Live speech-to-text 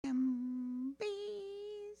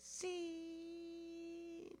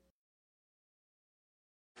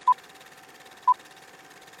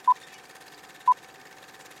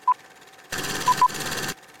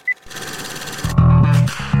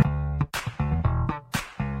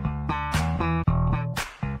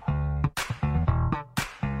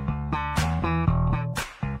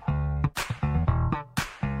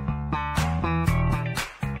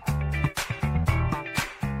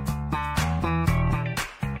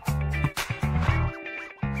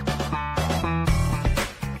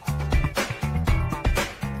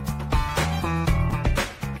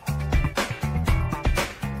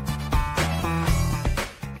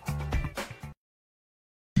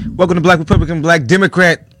Welcome to Black Republican, Black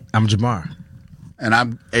Democrat. I'm Jamar. And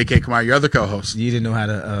I'm AK Kumar, your other co-host. You didn't know how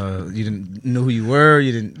to. You didn't know who you were.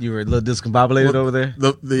 You were a little discombobulated over there.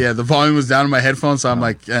 The volume was down in my headphones, so I'm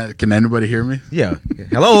like, can anybody hear me? Yeah.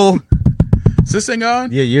 Hello. Is this thing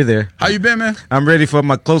on? Yeah, you're there. How you been, man? I'm ready for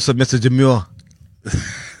my close-up, Mr. Jamil.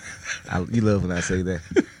 You love when I say that.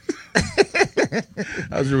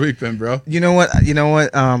 How's your week been, bro? You know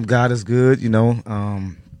what? God is good.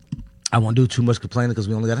 I won't do too much complaining because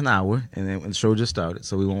we only got an hour, and then the show just started,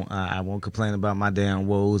 so we won't. I won't complain about my damn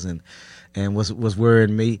woes and what's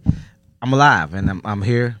worrying me. I'm alive and I'm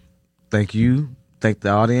here. Thank you. Thank the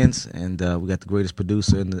audience, and we got the greatest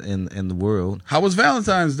producer in the world. How was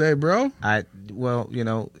Valentine's Day, bro? I don't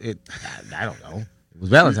know. It was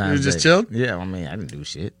Valentine's Day. You just chilled? Yeah, I mean, I didn't do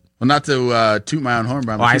shit. Well, not to toot my own horn,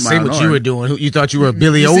 but I see what you were doing. You thought you were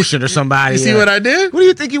Billy Ocean or somebody. You see what I did? Who do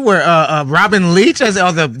you think you were? Robin Leach? As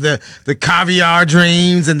all the caviar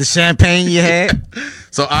dreams and the champagne you had.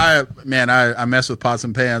 So I mess with pots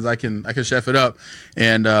and pans. I can chef it up,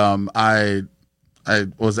 and I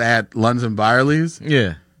was at Lunds and Byerly's.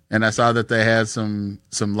 Yeah, and I saw that they had some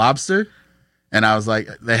lobster, and I was like,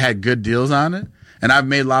 they had good deals on it. And I've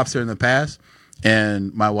made lobster in the past,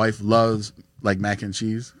 and my wife loves like mac and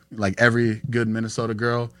cheese. Like every good Minnesota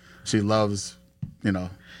girl, she loves,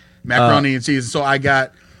 macaroni and cheese. So I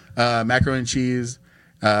got macaroni and cheese,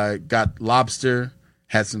 got lobster,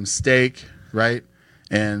 had some steak, right?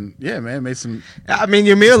 And yeah, man, made some. I mean,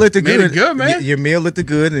 your meal looked good. Made it good, man. Your meal looked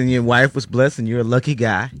good, and your wife was blessed, and you're a lucky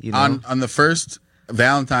guy. On the first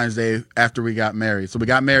Valentine's Day after we got married. So we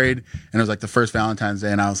got married, and it was like the first Valentine's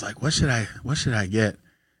Day, and I was like, what should I get?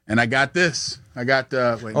 And I got this. I got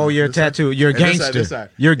your tattoo. You're a gangster. This side.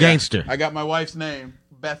 You're a gangster. I got my wife's name,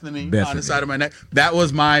 Bethany, on the side of my neck. That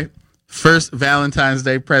was my first Valentine's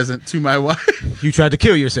Day present to my wife. You tried to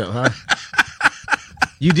kill yourself, huh?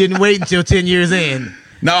 You didn't wait until 10 years in.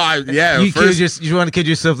 No, you want to kill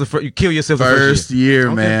yourself. You kill yourself the first year,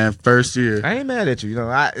 okay. Man. First year. I ain't mad at you.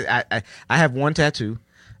 I have one tattoo.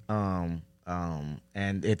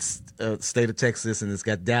 And it's state of Texas, and it's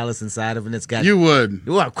got Dallas inside of it. And it's got you would,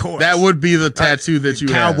 well, of course, that would be the tattoo that you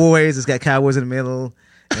Cowboys. have. It's got Cowboys in the middle,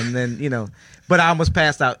 and then But I almost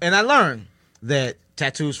passed out, and I learned that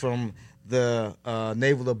tattoos from the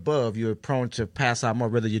navel above, you're prone to pass out more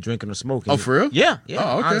whether you're drinking or smoking. Oh, for real? Yeah.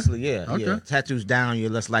 Oh, okay. Honestly, yeah. Okay. Yeah. Tattoos down, you're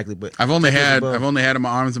less likely. But I've only had them on my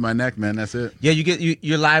arms and my neck, man. That's it. Yeah,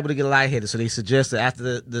 you're liable to get lightheaded. So they suggest that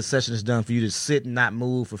after the session is done, for you to sit and not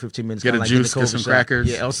move for 15 minutes. Get a juice, get some crackers,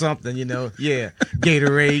 yeah, or something. Yeah,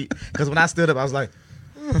 Gatorade. Because when I stood up, I was like,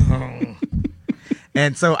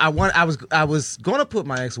 and so I was going to put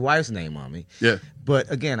my ex-wife's name on me. Yeah.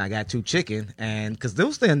 But again, I got too chicken, and because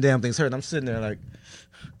those damn things hurt. I'm sitting there like,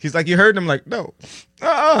 he's like, you hurt? And I'm like, no.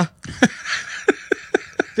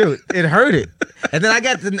 Dude, it hurted. And then I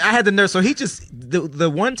had the nerve. So he just,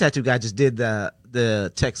 the one tattoo guy just did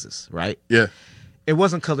the Texas, right? Yeah. It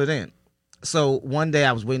wasn't colored in. So one day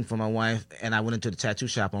I was waiting for my wife, and I went into the tattoo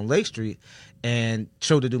shop on Lake Street and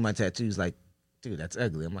showed to do my tattoos. Like, dude, that's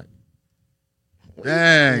ugly. I'm like,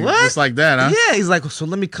 dang, what? Just like that, huh? Yeah, he's like, so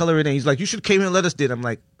let me color it in. He's like, you should came in and let us did. I'm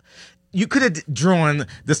like, you could have drawn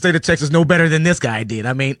the state of Texas no better than this guy did.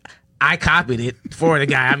 I mean, I copied it for the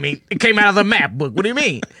guy. I mean, it came out of the map book. What do you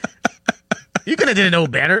mean? You could have did it no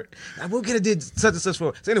better. I could have did such and such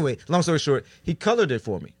for. So anyway, long story short, he colored it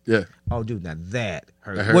for me. Yeah. Oh, dude, now that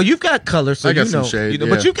hurt. Well, you've got color, so I got some shade,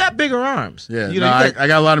 but you've got bigger arms. Yeah. I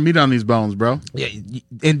got a lot of meat on these bones, bro. Yeah,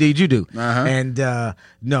 indeed you do. Uh-huh. And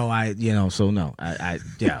no.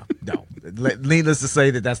 Needless to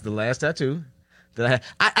say that's the last tattoo that I had.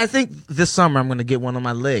 I think this summer I'm going to get one on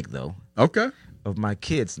my leg though. Okay. Of my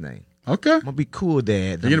kid's name. Okay. I'm gonna be cool,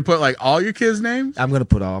 Dad. You're gonna put like all your kids' names? I'm gonna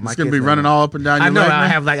put all my kids' names. It's gonna be running all up and down your leg. I know I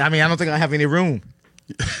have I don't think I have any room.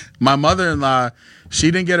 My mother-in-law, she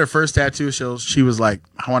didn't get her first tattoo. She was like,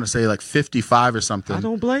 I want to say like 55 or something. I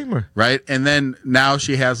don't blame her. Right? And then now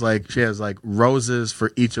she has roses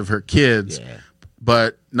for each of her kids. Yeah.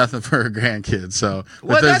 But nothing for her grandkids. So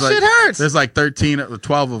that shit hurts. There's like 13 or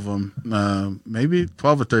 12 of them. Maybe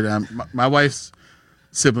 12 or 13. My wife's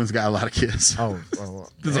siblings got a lot of kids.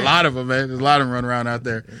 There's a lot of them, man. There's a lot of them running around out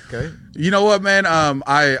there. Okay. You know what, man?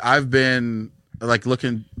 I've been like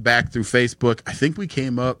looking back through Facebook. I think we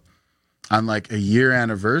came up on like a year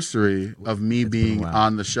anniversary of me being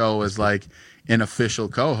on the show as like an official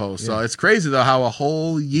co-host. Yeah. So it's crazy though how a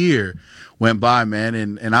whole year went by, man.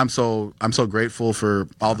 And I'm so grateful for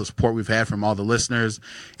all the support we've had from all the listeners.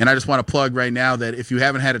 And I just want to plug right now that if you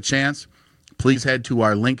haven't had a chance, please head to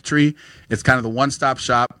our Linktree. It's kind of the one-stop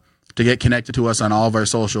shop to get connected to us on all of our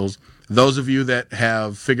socials. Those of you that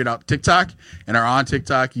have figured out TikTok and are on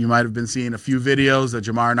TikTok, you might have been seeing a few videos that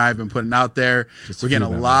Jamar and I have been putting out there. We're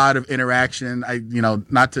getting a lot of interaction.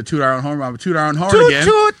 Not to toot our own horn, I'm toot our own horn again.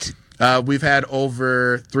 Toot. We've had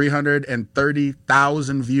over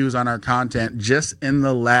 330,000 views on our content just in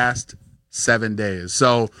the last 7 days.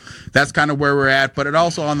 So that's kind of where we're at. But it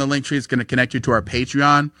also on the link tree, it's going to connect you to our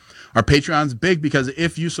Patreon. Our Patreon's big because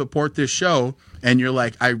if you support this show and you're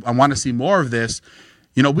like, I want to see more of this,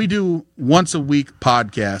 we do once a week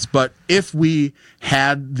podcast. But if we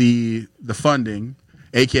had the funding,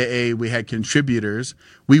 AKA we had contributors,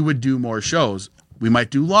 we would do more shows. We might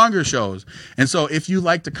do longer shows. And so if you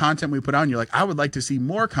like the content we put out and you're like, I would like to see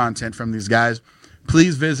more content from these guys,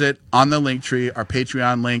 please visit on the link tree, our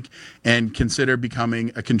Patreon link, and consider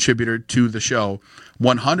becoming a contributor to the show.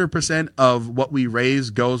 100% of what we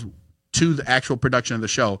raise goes to the actual production of the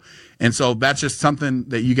show. And so that's just something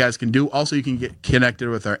that you guys can do. Also, you can get connected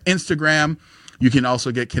with our Instagram. You can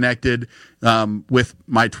also get connected with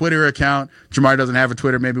my Twitter account. Jamar doesn't have a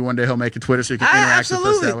Twitter. Maybe one day he'll make a Twitter so you can interact with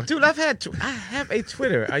us that way. Dude, I have a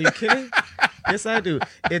Twitter. Are you kidding? Yes, I do.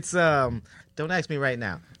 It's don't ask me right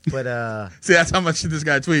now. But see, that's how much this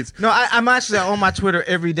guy tweets. No, I'm actually on my Twitter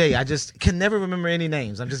every day. I just can never remember any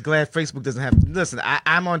names. I'm just glad Facebook doesn't have. Listen,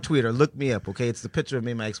 I'm on Twitter. Look me up, okay? It's the picture of me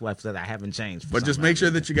and my ex-wife that I haven't changed. But just make sure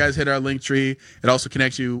that you guys hit our link tree. It also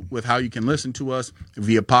connects you with how you can listen to us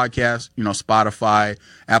via podcast, Spotify,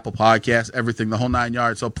 Apple Podcasts, everything, the whole 9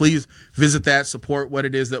 yards. So please visit that, support what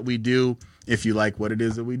it is that we do. If you like what it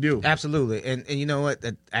is that we do. Absolutely. And you know what?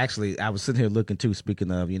 Actually, I was sitting here looking too, speaking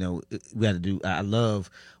of, we had to do, I love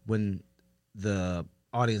when the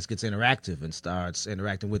audience gets interactive and starts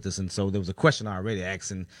interacting with us. And so there was a question already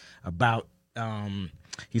asking about,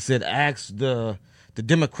 he said, ask the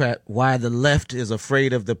Democrat why the left is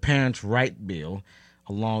afraid of the Parents' Right bill.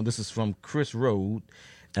 This is from Chris Rode.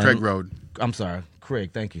 Craig Rode. I'm sorry,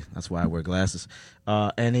 Craig. Thank you. That's why I wear glasses.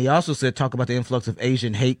 And he also said, talk about the influx of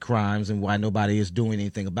Asian hate crimes and why nobody is doing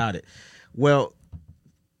anything about it. Well,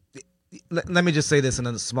 let me just say this in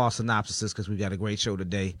a small synopsis because we've got a great show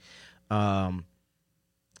today. The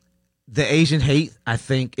Asian hate, I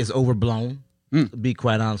think, is overblown, to be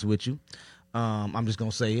quite honest with you. I'm just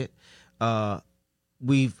going to say it.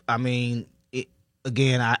 We don't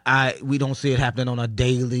see it happening on a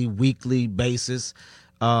daily, weekly basis.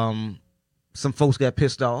 Some folks got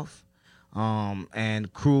pissed off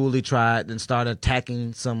and cruelly tried and started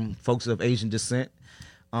attacking some folks of Asian descent.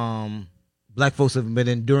 Black folks have been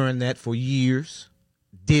enduring that for years,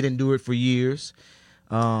 did endure it for years.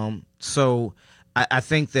 So I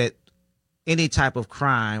think that any type of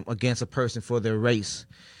crime against a person for their race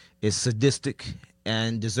is sadistic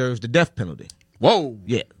and deserves the death penalty. Whoa.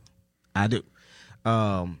 Yeah, I do.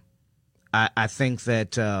 I think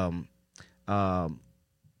that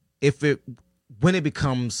when it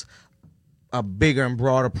becomes a bigger and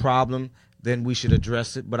broader problem, then we should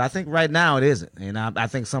address it. But I think right now it isn't. And I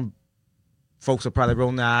think some folks are probably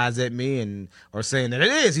rolling their eyes at me or saying that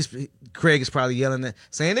it is. Craig is probably yelling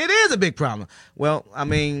saying it is a big problem. Well,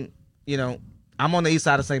 I'm on the east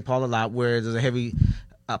side of St. Paul a lot where there's a heavy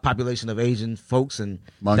population of Asian folks and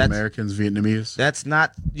Hmong Americans, Vietnamese. That's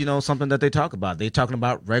not, something that they talk about. They're talking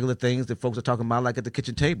about regular things that folks are talking about, like at the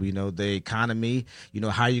kitchen table, the economy,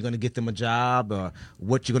 how you're going to get them a job or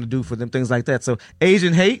what you're going to do for them, things like that. So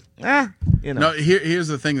Asian hate, No, here's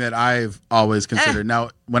the thing that I've always considered.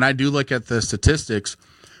 Now, when I do look at the statistics,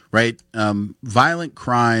 right, violent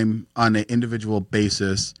crime on an individual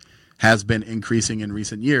basis has been increasing in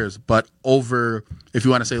recent years. But if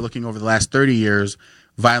you want to say looking over the last 30 years,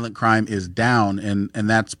 violent crime is down, and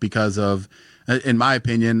that's because of, in my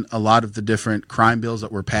opinion, a lot of the different crime bills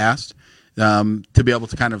that were passed to be able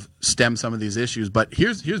to kind of stem some of these issues. But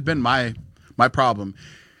here's been my problem.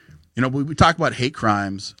 We talk about hate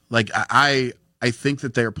crimes. Like I think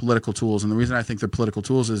that they are political tools, and the reason I think they're political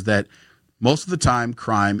tools is that most of the time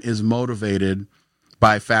crime is motivated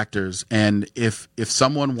by factors, and if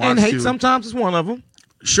someone wants and hate sometimes is one of them.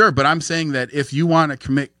 Sure, but I'm saying that if you want to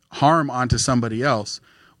commit harm onto somebody else,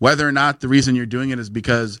 whether or not the reason you're doing it is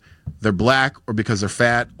because they're black or because they're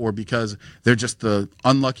fat or because they're just the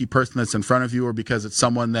unlucky person that's in front of you or because it's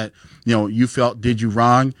someone that you felt did you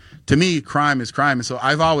wrong, to me crime is crime. And so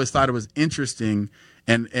I've always thought it was interesting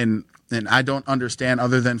and I don't understand,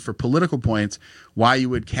 other than for political points, why you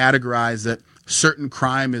would categorize that certain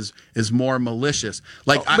crime is more malicious.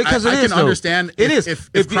 Like because I can understand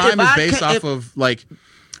if crime is based off of like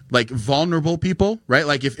like vulnerable people, right?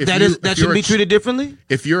 Like if that should be treated differently.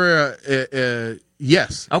 If you're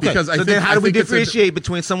yes, okay. Because so then how do we differentiate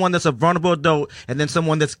between someone that's a vulnerable adult and then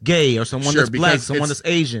someone that's gay or someone that's black, someone that's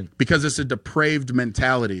Asian? Because it's a depraved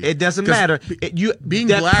mentality. It doesn't matter. Being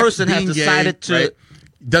that black, person being has decided gay, to. Right,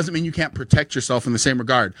 doesn't mean you can't protect yourself in the same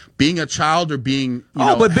regard. Being a child or being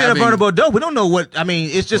but being a vulnerable adult, we don't know what I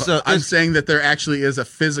mean. It's just I'm saying that there actually is a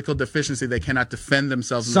physical deficiency. They cannot defend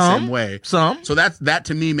themselves in the same way. So that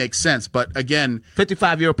to me makes sense. But again,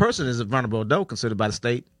 55-year-old person is a vulnerable adult considered by the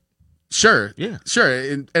state. Sure. Yeah. Sure.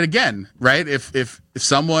 And again, right? If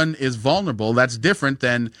someone is vulnerable, that's different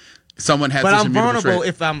than someone has. But this I'm vulnerable trait.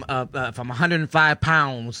 if I'm 105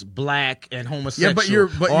 pounds, black, and homosexual. Yeah, but your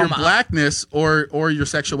blackness or your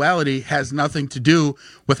sexuality has nothing to do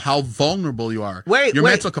with how vulnerable you are. Your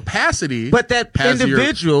mental capacity. But that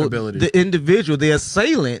individual, the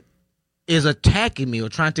assailant, is attacking me or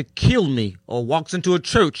trying to kill me or walks into a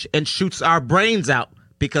church and shoots our brains out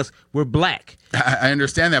because we're black. I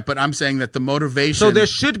understand that, but I'm saying that the motivation. So there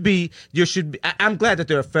should be. I'm glad that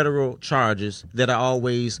there are federal charges that are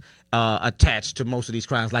always attached to most of these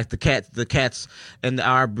crimes, like the cats and the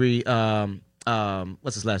Arbery.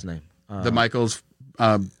 What's his last name? The Michaels.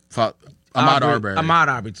 Ahmaud Arbery. Ahmaud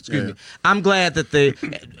Arbery. Excuse me. I'm glad that they,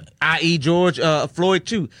 i.e. George Floyd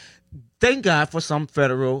too. Thank God for some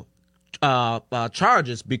federal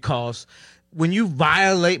charges, because when you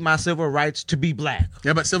violate my civil rights to be black.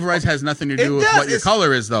 Yeah, but civil rights has nothing to do with what your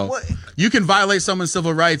color is, though. You can violate someone's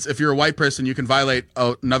civil rights. If you're a white person, you can violate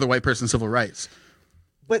another white person's civil rights.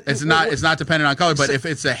 But it's not dependent on color. But if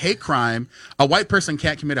it's a hate crime, a white person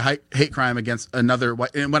can't commit a hate crime against another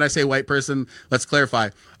white. And when I say white person, let's clarify.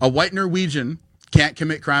 A white Norwegian can't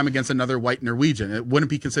commit crime against another white Norwegian. It wouldn't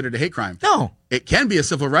be considered a hate crime. No. It can be a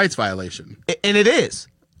civil rights violation. And it is.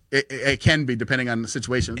 It can be, depending on the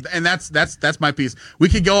situation, and that's my piece. We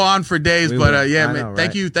could go on for days,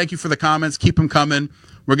 thank you for the comments. Keep them coming.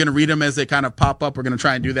 We're gonna read them as they kind of pop up. We're gonna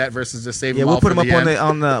try and do that versus just save them. We'll put them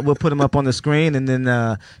up we'll put them up on the screen and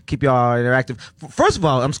then keep y'all interactive. First of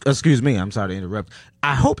all, excuse me, I'm sorry to interrupt.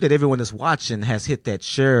 I hope that everyone that's watching has hit that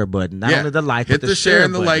share button, not only the like, hit but the share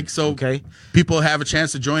and the button, like, so people have a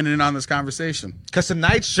chance to join in on this conversation. Because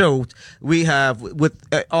tonight's show, we have with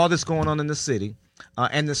all this going on in the city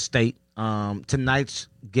and the state. Tonight's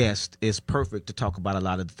guest is perfect to talk about a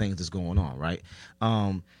lot of the things that's going on, right?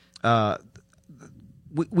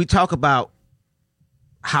 We talk about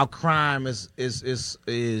how crime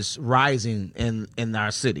is rising in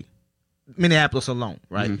our city. Minneapolis alone,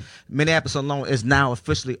 right? Mm-hmm. Minneapolis alone is now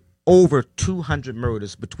officially over 200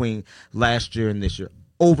 murders between last year and this year.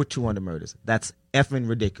 Over 200 murders. That's effing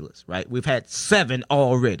ridiculous, right? We've had 7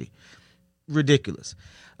 already. Ridiculous.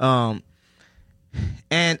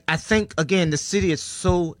 And I think, again, the city is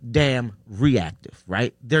so damn reactive,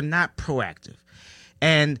 right? They're not proactive.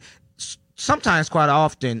 And sometimes, quite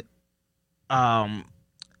often, I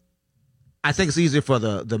think it's easier for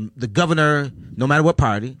the governor, no matter what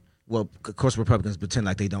party, well, of course, Republicans pretend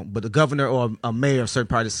like they don't, but the governor or a mayor of certain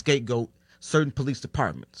parties scapegoat certain police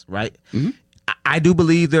departments, right? Mm-hmm. I do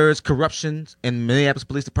believe there is corruption in Minneapolis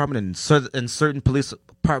Police Department and certain police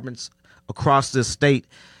departments across this state.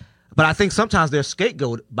 But I think sometimes they're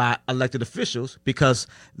scapegoated by elected officials because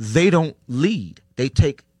they don't lead. They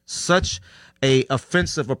take such a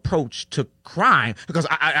offensive approach to crime because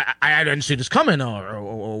I didn't see this coming, or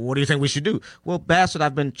what do you think we should do? Well, bastard,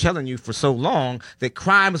 I've been telling you for so long that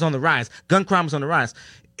crime is on the rise. Gun crime is on the rise.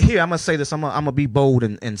 Here, I'm going to say this. I'm going to be bold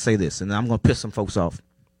and say this, and I'm going to piss some folks off.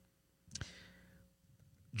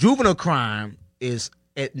 Juvenile crime is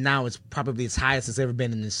probably as high as it's ever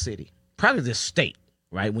been in this city, probably this state.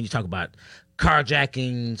 Right, when you talk about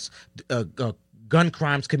carjackings, gun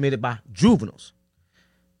crimes committed by juveniles,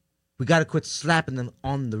 we got to quit slapping them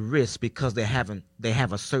on the wrist because they have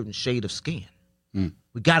a certain shade of skin. Mm.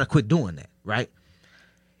 We got to quit doing that, right?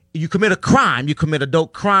 You commit a crime, you commit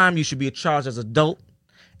adult crime, you should be charged as adult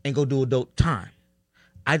and go do adult time.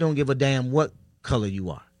 I don't give a damn what color you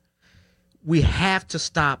are. We have to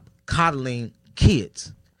stop coddling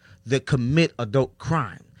kids that commit adult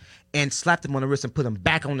crime and slap them on the wrist and put them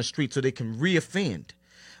back on the street so they can reoffend.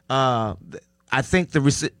 I think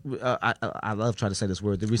I love trying to say this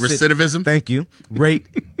word. The recidivism. Thank you. Rate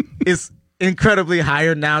is incredibly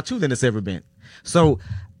higher now too than it's ever been. So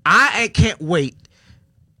I can't wait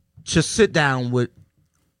to sit down with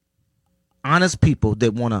honest people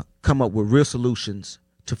that want to come up with real solutions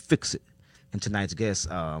to fix it. And tonight's guest,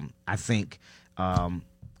 I think,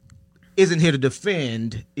 isn't here to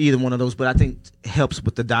defend either one of those, but I think helps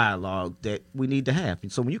with the dialogue that we need to have.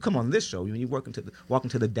 And so when you come on this show, when you walk into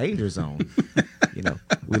the danger zone,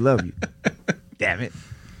 we love you. Damn it.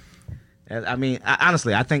 I mean,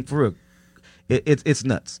 honestly, I think for real, it's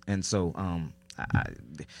nuts. And so,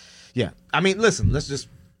 yeah. I mean, listen, let's just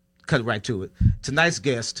cut right to it. Tonight's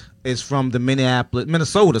guest is from the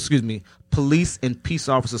Minnesota, Police and Peace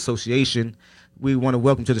Officers Association. We want to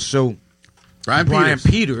welcome to the show Brian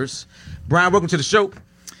Peters. Brian, welcome to the show.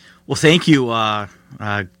 Well, thank you.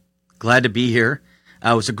 Glad to be here.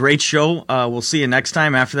 It was a great show. We'll see you next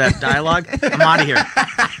time after that dialogue. I'm out of here.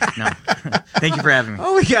 No. Thank you for having me.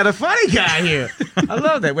 Oh, we got a funny guy here. I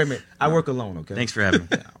love that. Wait a minute. I work alone, okay? Thanks for having me.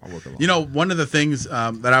 Yeah, I work alone. You know, one of the things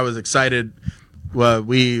that I was excited,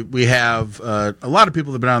 we have a lot of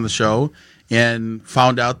people that have been on the show and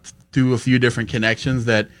found out through a few different connections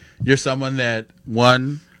that you're someone that,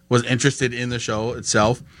 one, was interested in the show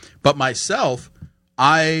itself, but myself,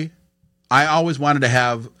 I always wanted to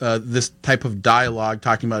have this type of dialogue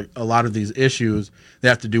talking about a lot of these issues that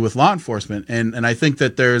have to do with law enforcement. And I think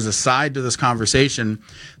that there's a side to this conversation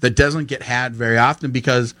that doesn't get had very often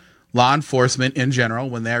because law enforcement in general,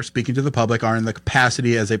 when they're speaking to the public, are in the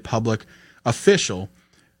capacity as a public official.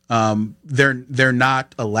 They're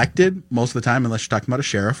not elected most of the time, unless you're talking about a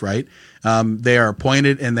sheriff, right? They are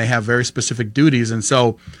appointed and they have very specific duties. And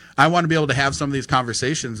so I want to be able to have some of these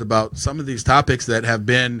conversations about some of these topics that have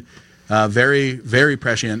been very, very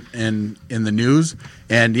prescient in the news.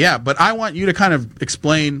 And yeah, but I want you to kind of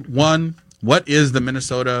explain, one, what is the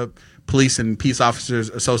Minnesota Police and Peace Officers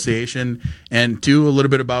Association, and two, a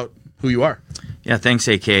little bit about who you are. Yeah, thanks,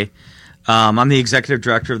 AK. I'm the executive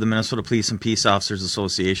director of the Minnesota Police and Peace Officers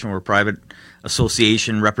Association. We're a private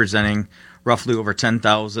association representing roughly over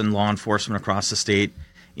 10,000 law enforcement across the state.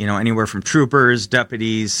 You know, anywhere from troopers,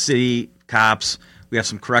 deputies, city cops. We have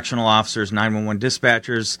some correctional officers, 911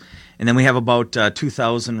 dispatchers, and then we have about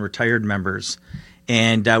 2,000 retired members.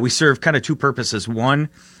 And we serve kind of two purposes. One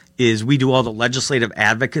is we do all the legislative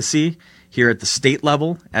advocacy here at the state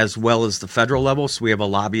level as well as the federal level. So we have a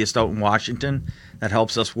lobbyist out in Washington that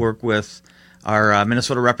helps us work with our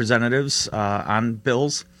Minnesota representatives on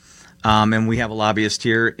bills. And we have a lobbyist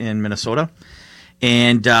here in Minnesota.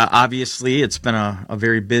 And obviously, it's been a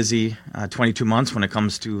very busy 22 months when it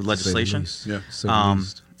comes to legislation.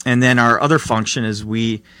 And then our other function is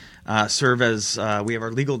we serve as we have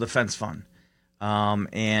our legal defense fund.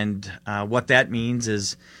 And what that means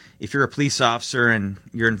is if you're a police officer and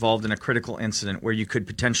you're involved in a critical incident where you could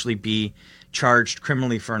potentially be charged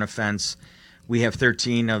criminally for an offense, we have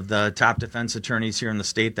 13 of the top defense attorneys here in the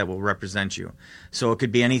state that will represent you. So it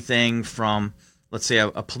could be anything from, let's say,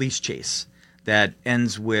 a police chase that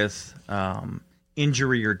ends with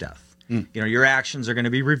injury or death. You know, your actions are going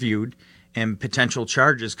to be reviewed and potential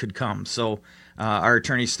charges could come. So our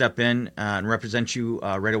attorneys step in and represent you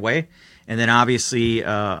right away. And then obviously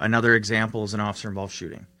another example is an officer-involved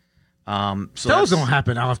shooting. So those don't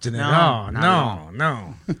happen often at all.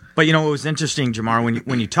 No. But, you know, it was interesting, Jamar,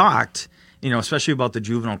 when you talked, you know, especially about the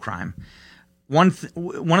juvenile crime, one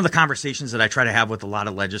of the conversations that I try to have with a lot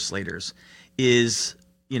of legislators is,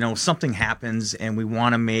 you know, something happens and we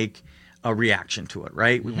want to make a reaction to it,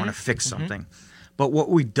 right? We want to fix something. But what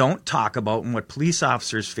we don't talk about and what police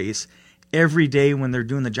officers face every day when they're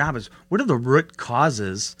doing the job is what are the root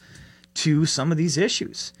causes to some of these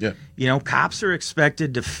issues? Yeah. You know, cops are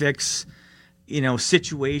expected to fix, you know,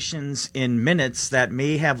 situations in minutes that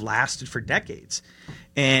may have lasted for decades.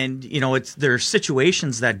 And, you know, there are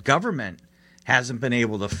situations that government hasn't been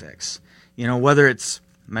able to fix, you know, whether it's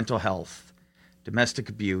mental health, domestic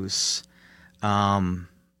abuse,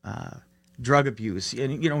 drug abuse,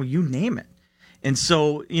 and, you know, you name it. And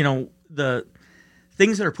so, you know, the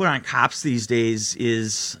things that are put on cops these days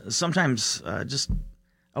is sometimes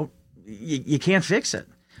you can't fix it.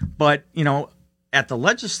 But, you know, at the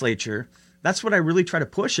legislature, that's what I really try to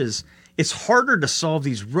push is it's harder to solve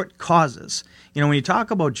these root causes. You know, when you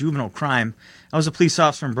talk about juvenile crime, I was a police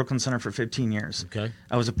officer in Brooklyn Center for 15 years. Okay.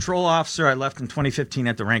 I was a patrol officer. I left in 2015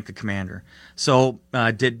 at the rank of commander. So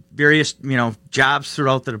did various, you know, jobs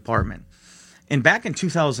throughout the department. And back in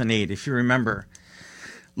 2008, if you remember,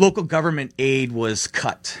 local government aid was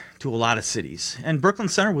cut to a lot of cities. And Brooklyn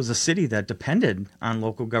Center was a city that depended on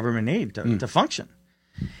local government aid to function.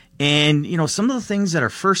 And, you know, some of the things that are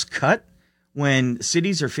first cut when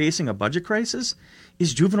cities are facing a budget crisis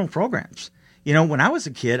is juvenile programs. You know, when I was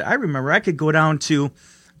a kid, I remember I could go down to,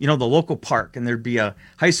 you know, the local park and there'd be a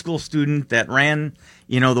high school student that ran,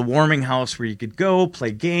 you know, the warming house where you could go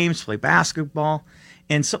play games, play basketball.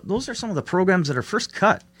 And so those are some of the programs that are first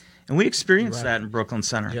cut. And we experienced that in Brooklyn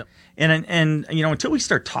Center. Yep. And you know, until we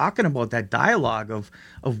start talking about that dialogue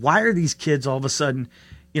of why are these kids all of a sudden,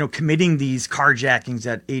 you know, committing these carjackings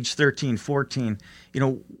at age 13, 14, you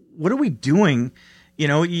know, what are we doing? You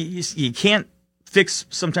know, you can't fix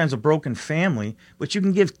sometimes a broken family, but you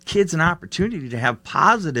can give kids an opportunity to have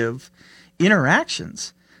positive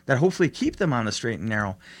interactions that hopefully keep them on the straight and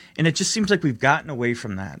narrow. And it just seems like we've gotten away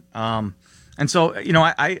from that. And so,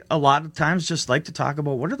 I a lot of times just like to talk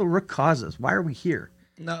about what are the root causes? Why are we here?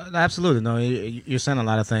 No, absolutely. No, you're saying a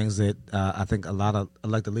lot of things that I think a lot of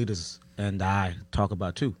elected leaders and I talk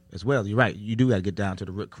about too as well. You're right. You do got to get down to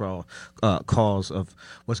the root cause of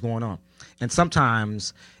what's going on. And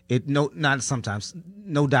sometimes no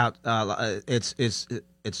doubt, it's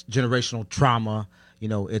generational trauma.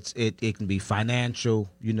 It can be financial,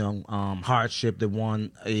 hardship that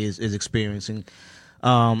one is experiencing.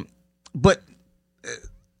 But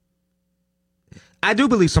I do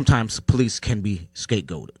believe sometimes police can be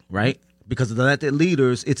scapegoated, right? Because of the elected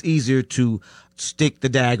leaders, it's easier to stick the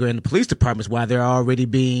dagger in the police departments while they're already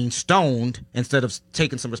being stoned instead of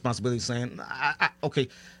taking some responsibility, saying, okay,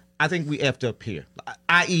 I think we effed up here.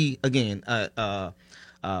 I.e., again,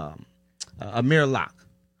 Amir Locke.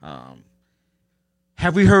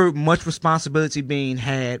 Have we heard much responsibility being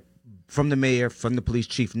had from the mayor, from the police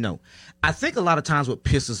chief? No. I think a lot of times what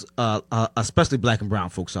pisses especially black and brown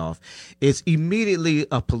folks off is immediately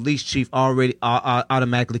a police chief already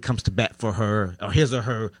automatically comes to bat for her or his or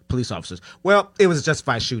her police officers. Well, it was a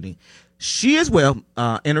justified shooting. She as well,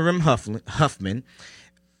 Interim Huffman,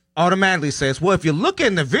 automatically says, well, if you look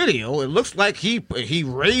in the video, it looks like he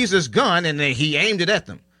raised his gun and then he aimed it at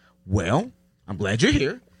them. Well, I'm glad you're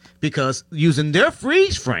here. Because using their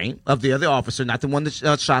freeze frame of the other officer, not the one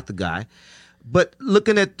that shot the guy, but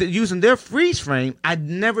looking at using their freeze frame, I'd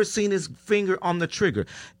never seen his finger on the trigger.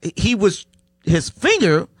 His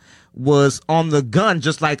finger was on the gun,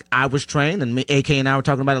 just like I was trained, and AK and I were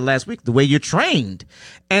talking about it last week, the way you're trained.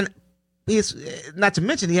 And not to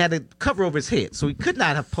mention, he had a cover over his head, so he could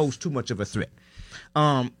not have posed too much of a threat.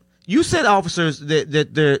 You said, officers,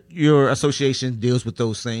 that your association deals with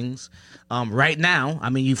those things. Right now,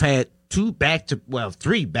 I mean, you've had three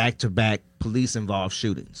back-to-back police-involved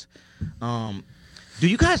shootings. Do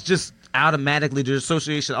you guys just does the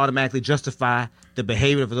association automatically justify the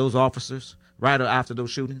behavior of those officers right after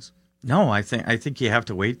those shootings? No, I think you have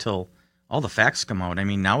to wait till all the facts come out. I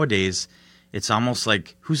mean, nowadays, it's almost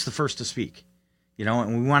like who's the first to speak,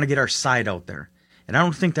 and we want to get our side out there. And I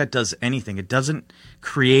don't think that does anything. It doesn't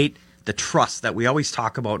create the trust that we always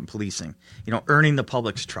talk about in policing, earning the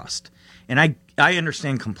public's trust. And I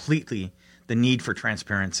understand completely the need for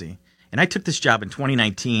transparency. And I took this job in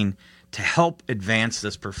 2019 to help advance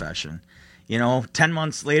this profession. 10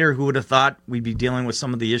 months later, who would have thought we'd be dealing with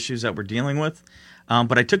some of the issues that we're dealing with?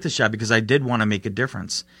 But I took this job because I did want to make a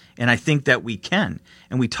difference. And I think that we can.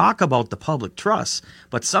 And we talk about the public trust.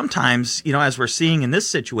 But sometimes, as we're seeing in this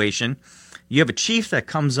situation, you have a chief that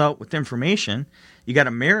comes out with information. You got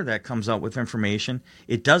a mayor that comes out with information.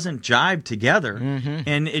 It doesn't jive together,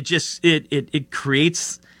 and it just it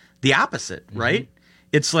creates the opposite, right?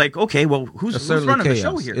 It's like, okay, well, who's running the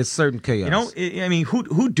show here? It's certain chaos. I mean,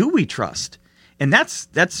 who do we trust? And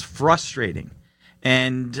that's frustrating.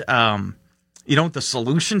 And the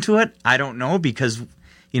solution to it, I don't know, because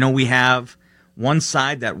we have one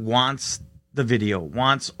side that wants the video,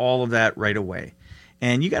 wants all of that right away.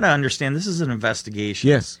 And you got to understand, this is an investigation.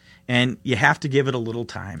 Yes. And you have to give it a little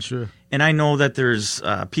time. Sure. And I know that there's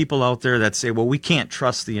people out there that say, well, we can't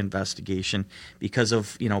trust the investigation because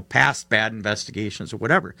of, past bad investigations or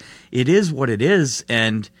whatever. It is what it is.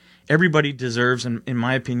 And everybody deserves, in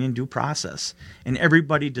my opinion, due process. And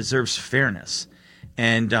everybody deserves fairness.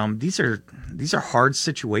 And these are hard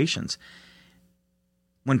situations.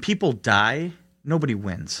 When people die, nobody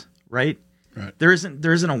wins, right? Right. There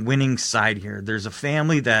isn't a winning side here. There's a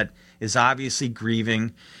family that is obviously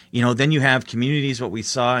grieving. Then you have communities, what we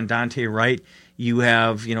saw in Dante Wright. You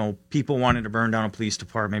have, people wanting to burn down a police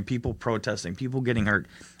department, people protesting, people getting hurt.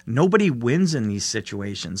 Nobody wins in these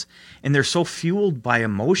situations. And they're so fueled by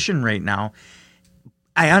emotion right now.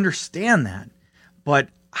 I understand that. But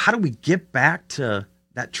how do we get back to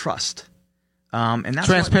that trust? And that's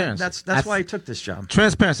transparency. That's why I took this job.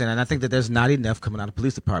 Transparency, and I think that there's not enough coming out of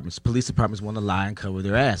police departments. Police departments want to lie and cover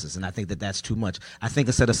their asses, and I think that that's too much. I think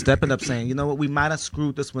instead of stepping up, saying, you know what, we might have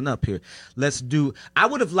screwed this one up here. I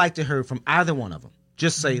would have liked to hear from either one of them.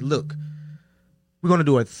 Just say, look, we're going to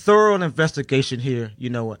do a thorough investigation here.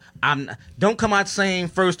 Don't come out saying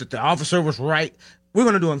first that the officer was right. We're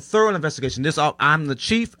going to do a thorough investigation. I'm the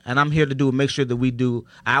chief, and I'm here to make sure that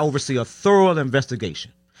I oversee a thorough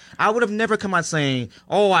investigation. I would have never come out saying,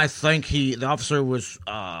 "Oh, I think the officer was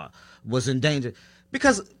in danger,"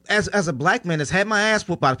 Because as a black man that's had my ass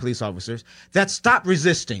whooped by the police officers, that stopped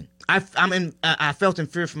resisting. I felt in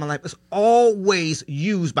fear for my life. It's always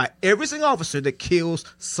used by every single officer that kills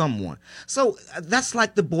someone. So that's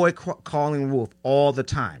like the boy calling wolf all the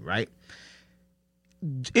time, right?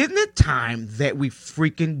 Isn't it time that we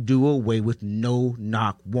freaking do away with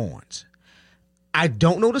no-knock warrants? I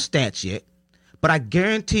don't know the stats yet, but I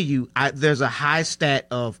guarantee you there's a high stat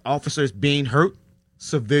of officers being hurt,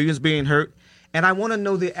 civilians being hurt, and I want to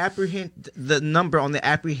know the number on the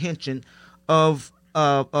apprehension of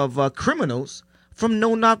criminals from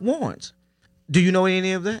no-knock warrants. Do you know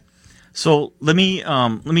any of that? So let me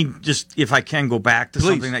just, if I can, go back to Please.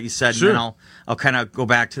 something that you said, Sure. and then I'll kind of go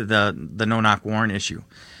back to the no-knock warrant issue.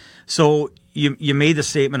 So you made the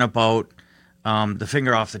statement about the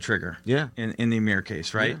finger off the trigger, Yeah. in the Amir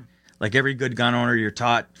case, right? Yeah. Like every good gun owner, you're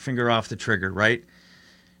taught finger off the trigger, right?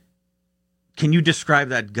 Can you describe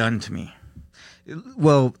that gun to me?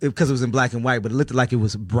 Well, because it was in black and white, but it looked like it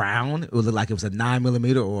was brown. It looked like it was a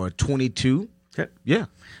 9mm or a 22. Okay. Yeah,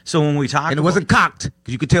 So when we talk, and it wasn't cocked,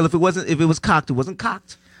 because you could tell if it was cocked, it wasn't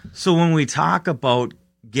cocked. So when we talk about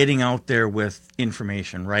getting out there with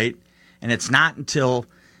information, right? And it's not until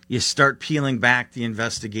you start peeling back the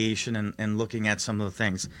investigation and looking at some of the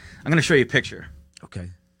things. I'm going to show you a picture. Okay.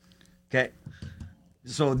 Okay.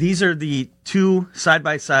 So these are the two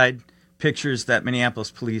side-by-side pictures that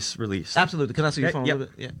Minneapolis police released. Absolutely. Can I see your Okay, phone yep. a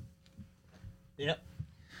little bit? Yeah. Yep.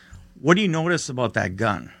 What do you notice about that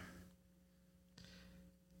gun?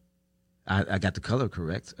 I got the color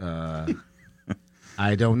correct.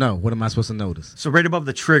 I don't know. What am I supposed to notice? So right above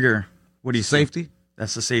the trigger, what do you see? Safety?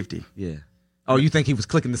 That's the safety. Yeah. Oh, you think he was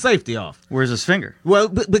clicking the safety off? Where's his finger? Well,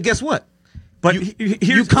 but guess what? But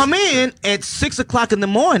You come in at 6 o'clock in the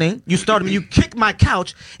morning. You start him. You kick my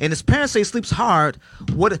couch, and his parents say he sleeps hard.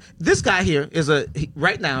 What? This guy here is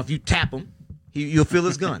right now. If you tap him, you'll feel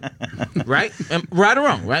his gun. Right? Right or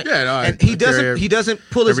wrong? Right? Yeah, no, and he doesn't. He doesn't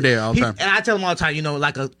pull his every day, all the time. And I tell him all the time.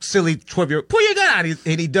 Like a silly 12-year-old, pull your gun out,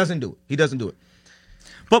 and he doesn't do it. He doesn't do it.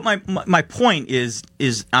 But my point is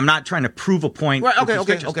I'm not trying to prove a point. Right, with okay, these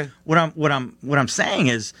okay, pictures. okay. What I'm saying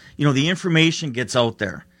is, the information gets out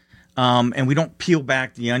there, and we don't peel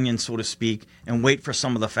back the onion, so to speak, and wait for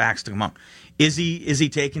some of the facts to come out. Is he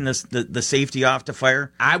taking the safety off to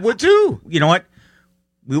fire? I would too. You know what?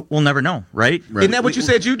 We'll never know, right? Isn't that what you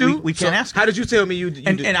said you do? We can't ask. How did you tell me you do?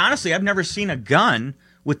 And honestly, I've never seen a gun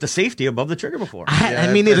with the safety above the trigger before. I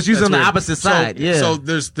mean, it's usually on the opposite side. So, Yeah. So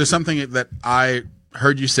there's something that I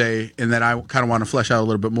heard you say, and that I kind of want to flesh out a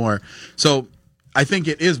little bit more. So I think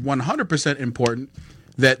it is 100% important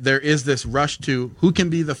that there is this rush to who can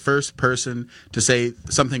be the first person to say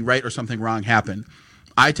something right or something wrong happened.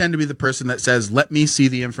 I tend to be the person that says, let me see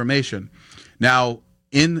the information. Now,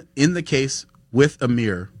 in the case with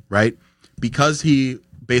Amir, right, because he,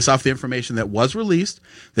 based off the information that was released,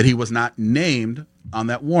 that he was not named on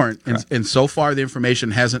that warrant, and so far the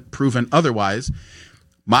information hasn't proven otherwise.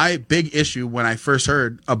 My big issue when I first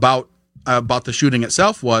heard about the shooting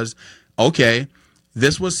itself was, okay,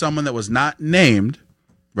 this was someone that was not named,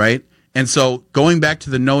 right? And so going back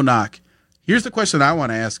to the no-knock, here's the question I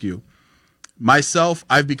want to ask you. Myself,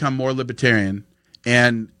 I've become more libertarian,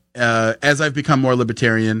 and as I've become more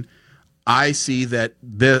libertarian, I see that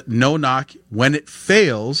the no-knock, when it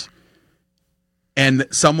fails and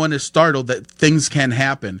someone is startled, that things can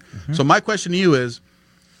happen. Mm-hmm. So my question to you is,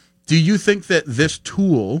 do you think that this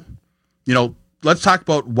tool, let's talk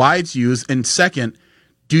about why it's used, and second,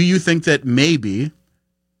 do you think that maybe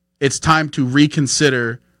it's time to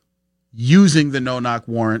reconsider using the no-knock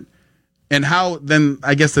warrant? And how, then,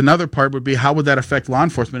 I guess another part would be, how would that affect law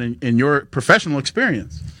enforcement in your professional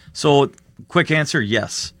experience? So, quick answer,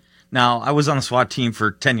 yes. Now, I was on the SWAT team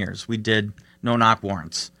for 10 years. We did no-knock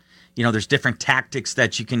warrants. There's different tactics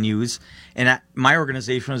that you can use. And my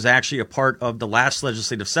organization was actually a part of the last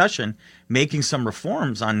legislative session making some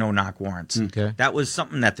reforms on no-knock warrants. Okay. That was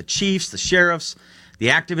something that the chiefs, the sheriffs, the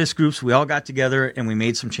activist groups, we all got together and we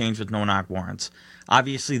made some change with no-knock warrants.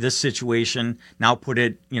 Obviously, this situation now put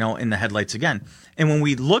it, in the headlights again. And when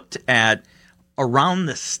we looked at around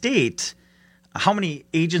the state, how many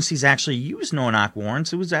agencies actually use no-knock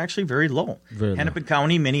warrants, it was actually very low. Hennepin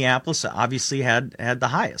County, Minneapolis obviously had the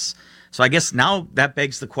highest. So I guess now that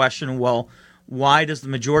begs the question, well, why does the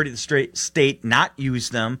majority of the state not use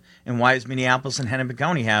them, and why does Minneapolis and Hennepin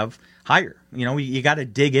County have higher? You got to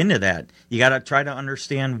dig into that. You got to try to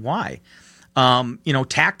understand why.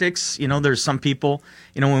 Tactics, there's some people,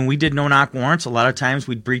 when we did no-knock warrants, a lot of times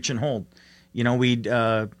we'd breach and hold. We'd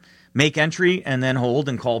make entry and then hold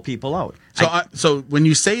and call people out. So when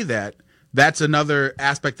you say that, that's another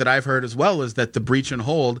aspect that I've heard as well, is that the breach and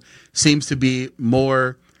hold seems to be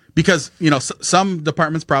more, because, some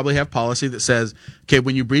departments probably have policy that says, okay,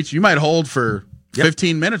 when you breach, you might hold for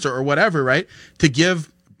 15 minutes or whatever, right? To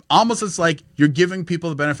give, almost, it's like you're giving people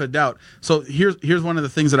the benefit of doubt. So here's one of the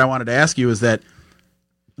things that I wanted to ask you, is that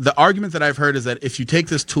the argument that I've heard is that if you take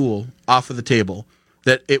this tool off of the table,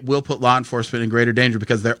 that it will put law enforcement in greater danger,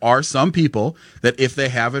 because there are some people that if they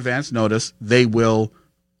have advance notice, they will,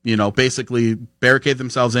 basically barricade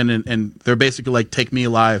themselves in, and they're basically like, take me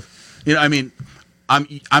alive.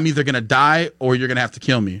 I'm either going to die or you're going to have to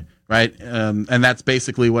kill me, right? And that's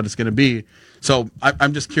basically what it's going to be. So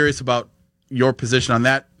I'm just curious about your position on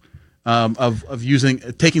that, of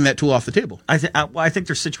taking that tool off the table. I think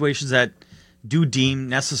there's situations that do deem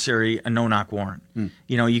necessary a no-knock warrant.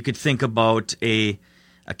 You could think about a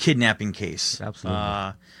kidnapping case.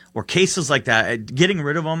 Absolutely. Or cases like that. Getting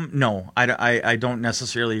rid of them, no. I don't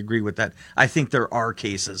necessarily agree with that. I think there are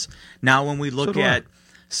cases. Now, when we look at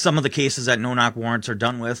some of the cases that no-knock warrants are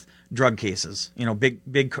done with, drug cases,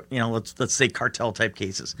 big, let's say cartel-type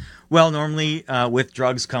cases. Well, normally with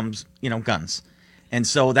drugs comes, guns. And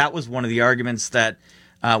so that was one of the arguments that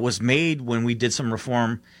was made when we did some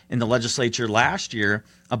reform in the legislature last year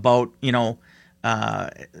about,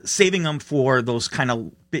 saving them for those kind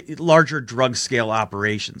of larger drug scale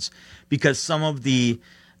operations, because some of the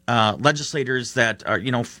legislators that are,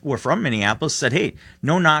 were from Minneapolis said, hey,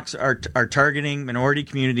 no knocks are targeting minority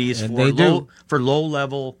communities for low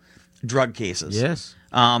level drug cases. Yes.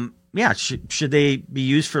 Should they be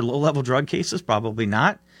used for low level drug cases? Probably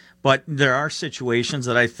not. But there are situations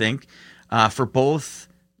that I think for both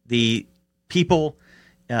the people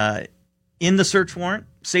in the search warrant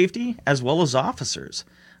safety as well as officers.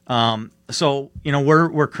 So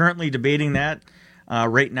we're currently debating that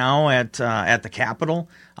right now at the Capitol.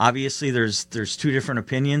 Obviously, there's two different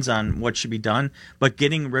opinions on what should be done, but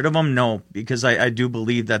getting rid of them, no, because I do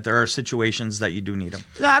believe that there are situations that you do need them.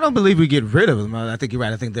 No, I don't believe we get rid of them. I think you're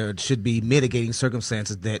right. I think there should be mitigating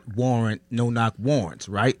circumstances that warrant no-knock warrants,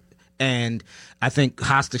 right? And I think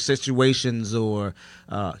hostage situations or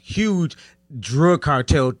huge drug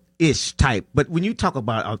cartel-ish type. But when you talk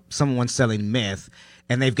about someone selling meth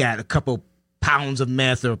and they've got a couple pounds of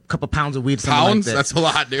meth or a couple pounds of weed, something pounds? like that. That's a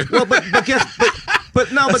lot, dude. Well, but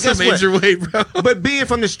guess a major weight, bro. But being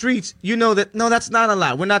from the streets, that's not a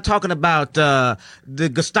lot. We're not talking about the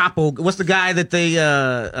Gestapo. What's the guy that they?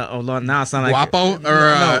 Oh Lord, now I sound like Guapo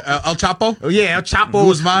El Chapo. Oh yeah, El Chapo.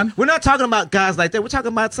 Guzman. We're not talking about guys like that. We're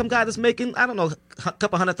talking about some guy that's making, I don't know, a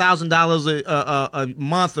couple $100,000 a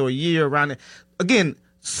month or a year around it. Again,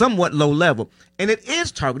 somewhat low level, and it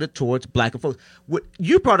is targeted towards black folks. What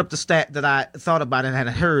you brought up the stat that I thought about and had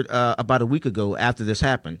heard about a week ago after this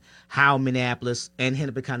happened, how Minneapolis and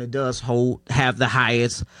Hennepin County have the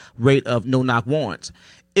highest rate of no-knock warrants.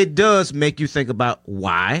 It does make you think about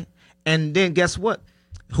why, and then guess what?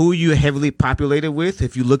 Who you heavily populated with.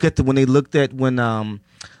 If you look at when a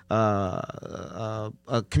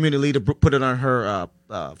community leader put it on her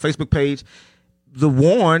Facebook page, the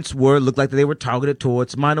warrants looked like they were targeted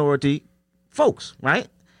towards minority folks, right?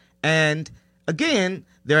 And again,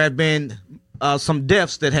 there have been some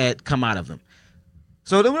deaths that had come out of them.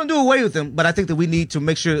 So they don't do away with them, but I think that we need to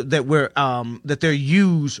make sure that that they're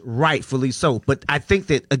used rightfully so. But I think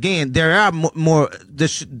that again, there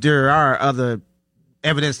are other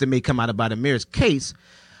evidence that may come out about Amir's case.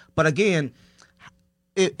 But again,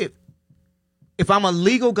 if I'm a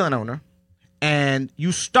legal gun owner and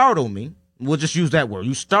you startle me. We'll just use that word.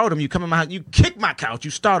 You startled me. You come in my house. You kick my couch. You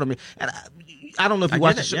startled me. And I don't know if you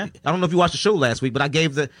watched the show. Yeah. I don't know if you watched the show last week, but I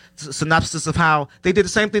gave the synopsis of how they did the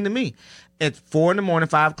same thing to me. At 4 a.m,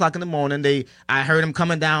 5 o'clock in the morning, I heard them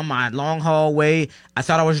coming down my long hallway. I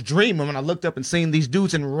thought I was dreaming when I looked up and seen these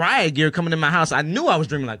dudes in riot gear coming in my house. I knew I was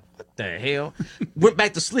dreaming. Like, what the hell? Went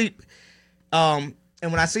back to sleep.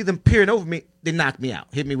 And when I see them peering over me, they knocked me out,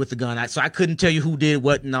 hit me with the gun. So I couldn't tell you who did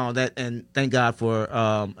what and all that. And thank God for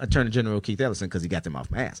Attorney General Keith Ellison, because he got them off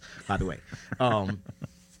my ass, by the way.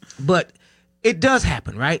 But it does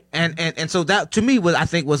happen, right? And so that to me was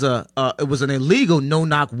it was an illegal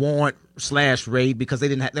no-knock warrant / raid, because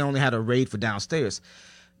they only had a raid for downstairs.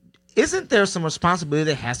 Isn't there some responsibility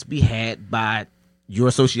that has to be had by your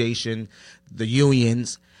association, the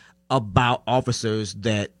unions, about officers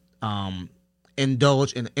that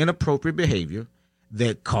indulge in inappropriate behavior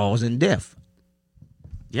that causes death?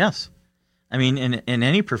 Yes. I mean, in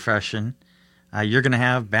any profession, you're going to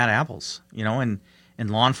have bad apples, and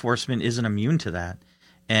law enforcement isn't immune to that.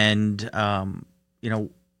 And,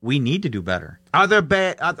 we need to do better. Are there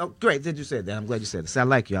bad? Great that you said that. I'm glad you said this. I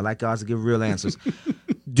like you. I like guys to give real answers.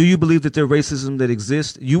 Do you believe that there's racism that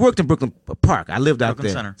exists? You worked in Brooklyn Park. I lived out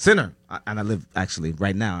Brooklyn there. Center. And I live, actually,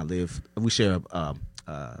 right now, we share a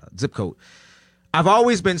zip code. I've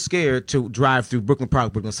always been scared to drive through Brooklyn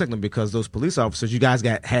Park, Brooklyn Center, because those police officers, you guys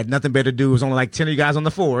had nothing better to do. It was only like 10 of you guys on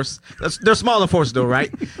the force. They're smaller force though,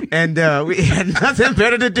 right? And we had nothing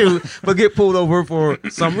better to do but get pulled over for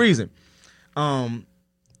some reason.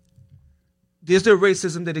 Is there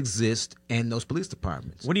racism that exists in those police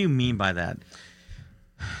departments? What do you mean by that?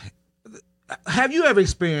 Have you ever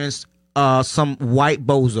experienced some white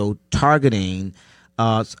bozo targeting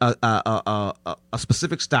a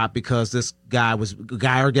specific stop because this guy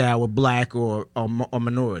or gal were black or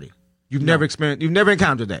minority? You've never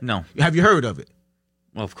encountered that? No. Have you heard of it?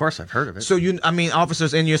 Well, of course I've heard of it. So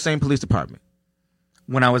officers in your same police department?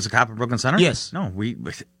 When I was a cop at Brooklyn Center? Yes. No,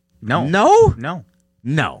 No?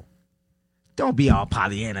 No. Don't be all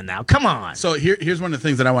Pollyanna now. Come on. So here's one of the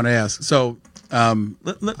things that I want to ask. So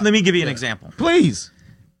let me give you an example. Please.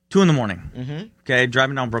 2 a.m. Okay,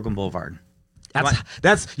 driving down Brooklyn Boulevard.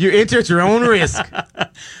 That's you enter at your own risk.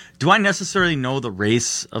 Do I necessarily know the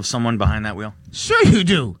race of someone behind that wheel? Sure you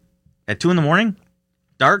do. At 2 a.m?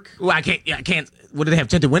 Dark? Well, I can't. What, do they have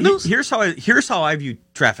tinted windows? Here's how I view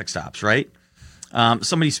traffic stops, right?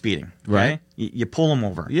 Somebody's speeding, right? You pull them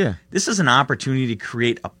over. Yeah. This is an opportunity to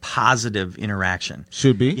create a positive interaction.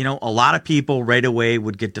 Should be. You know, a lot of people right away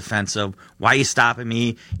would get defensive. Why are you stopping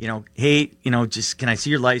me? You know, hey, just can I see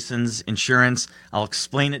your license, insurance? I'll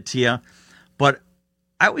explain it to you. But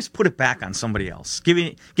I always put it back on somebody else. Give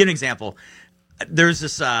an example. There's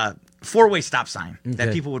this four-way stop sign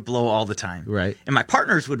that people would blow all the time. Right. And my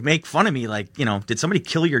partners would make fun of me like, did somebody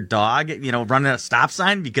kill your dog, running a stop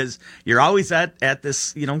sign because you're always at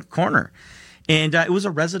this, corner. And it was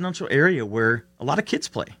a residential area where a lot of kids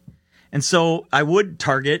play. And so I would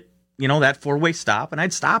target, that four-way stop, and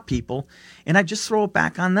I'd stop people, and I'd just throw it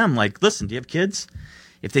back on them. Like, listen, do you have kids?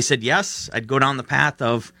 If they said yes, I'd go down the path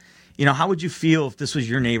of, how would you feel if this was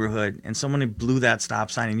your neighborhood and someone blew that stop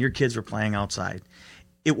sign and your kids were playing outside?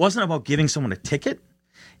 It wasn't about giving someone a ticket.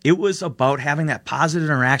 It was about having that positive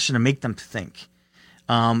interaction to make them think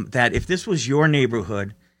that if this was your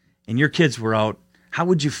neighborhood and your kids were out, how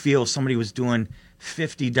would you feel if somebody was doing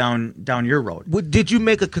 50 down your road? Did you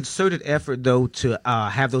make a concerted effort, though, to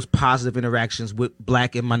have those positive interactions with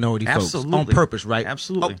black and minority folks on purpose, right?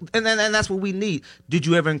 Absolutely. Oh, and that's what we need. Did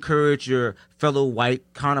you ever encourage your fellow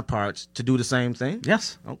white counterparts to do the same thing?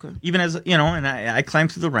 Yes. Okay. Even as, and I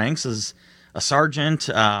climbed through the ranks as a sergeant,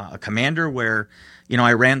 a commander where,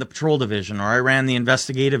 I ran the patrol division or I ran the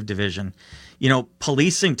investigative division.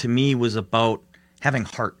 Policing to me was about having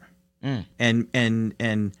heart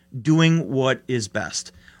and doing what is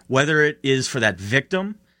best, whether it is for that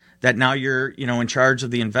victim that now you're, in charge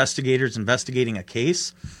of the investigators investigating a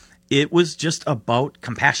case. It was just about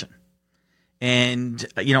compassion. And,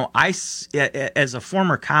 I, as a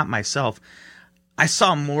former cop myself, I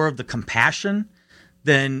saw more of the compassion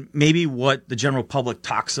than maybe what the general public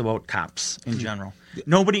talks about cops in general.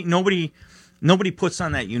 Nobody puts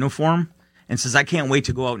on that uniform and says, I can't wait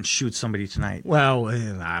to go out and shoot somebody tonight. Well,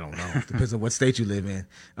 I don't know. Depends on what state you live in.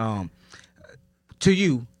 To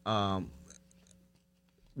you,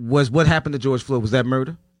 was what happened to George Floyd, was that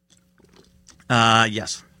murder?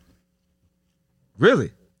 Yes.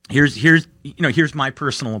 Really? Here's my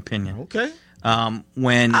personal opinion. Okay.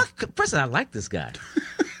 First, I like this guy.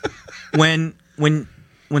 When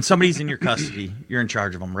somebody's in your custody, you're in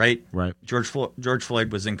charge of them, right? Right. George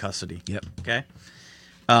Floyd was in custody. Yep. Okay.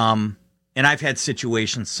 And I've had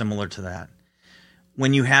situations similar to that.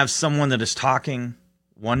 When you have someone that is talking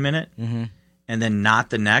 1 minute and then not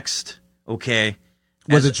the next, okay.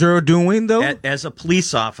 Was a juror doing, though? As a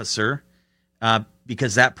police officer,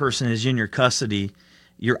 because that person is in your custody,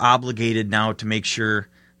 you're obligated now to make sure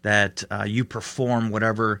that you perform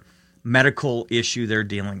whatever medical issue they're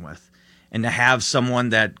dealing with. And to have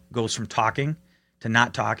someone that goes from talking to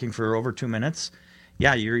not talking for over 2 minutes,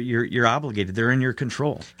 yeah, you're obligated. They're in your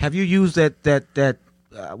control. Have you used that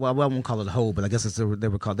well, I won't call it a hold, but I guess they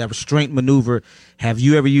were called that restraint maneuver. Have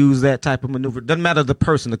you ever used that type of maneuver? Doesn't matter the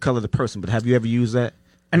person, the color of the person, but have you ever used that?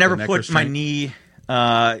 I never put my knee.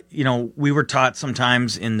 We were taught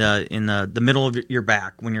sometimes in the middle of your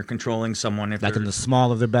back when you're controlling someone, if like in the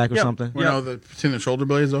small of their back or something. Between the shoulder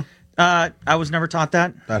blades though. I was never taught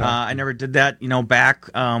that. I never did that. Back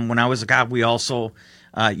when I was a cop, we also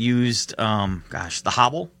used the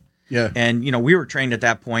hobble. Yeah. And we were trained at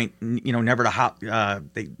that point, never to hop. I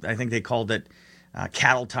think they called it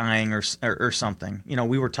cattle tying or something.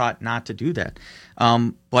 We were taught not to do that.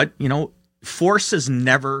 But force is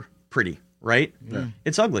never pretty, right? Yeah.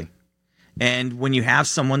 It's ugly. And when you have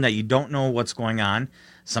someone that you don't know what's going on,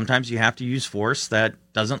 sometimes you have to use force that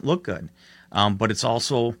doesn't look good. But it's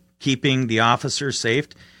also keeping the officer safe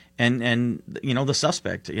and the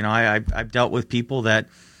suspect. I've dealt with people that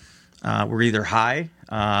were either high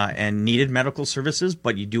and needed medical services,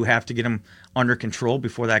 but you do have to get them under control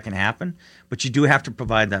before that can happen. But you do have to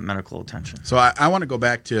provide that medical attention. So I want to go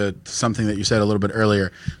back to something that you said a little bit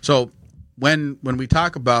earlier. So when we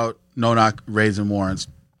talk about no-knock raids and warrants,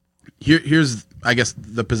 here's, I guess,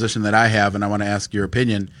 the position that I have, and I want to ask your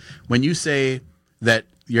opinion. When you say that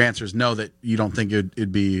your answer is no, that you don't think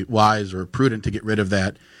it'd be wise or prudent to get rid of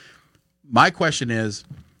that, my question is,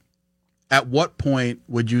 at what point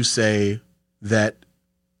would you say that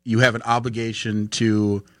you have an obligation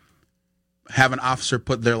to have an officer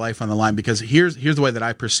put their life on the line? Because here's the way that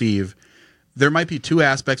I perceive. There might be two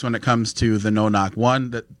aspects when it comes to the no-knock.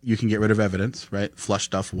 One, that you can get rid of evidence, right? Flush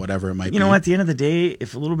stuff, whatever it might be. At the end of the day,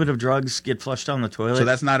 if a little bit of drugs get flushed down the toilet... So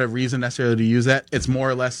that's not a reason necessarily to use that. It's more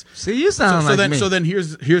or less... See, you sound like me. So then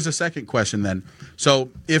here's a second question then. So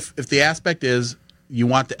if the aspect is you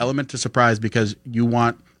want the element to surprise because you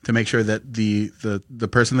want to make sure that the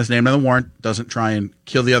person that's named on the warrant doesn't try and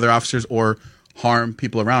kill the other officers or harm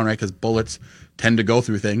people around, right? Because bullets tend to go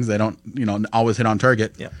through things. They don't, always hit on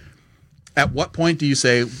target. Yeah. At what point do you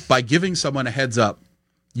say, by giving someone a heads up,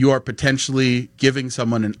 you are potentially giving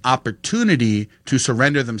someone an opportunity to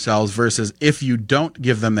surrender themselves versus if you don't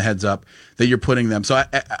give them the heads up, that you're putting them. So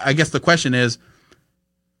I guess the question is,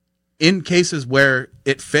 in cases where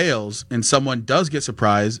it fails and someone does get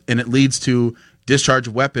surprised and it leads to discharge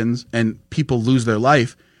of weapons and people lose their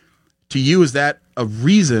life, to you, is that a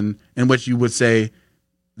reason in which you would say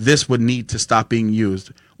this would need to stop being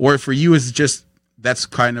used? Or for you, is just that's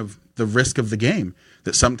kind of the risk of the game,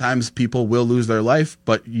 that sometimes people will lose their life,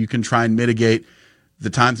 but you can try and mitigate the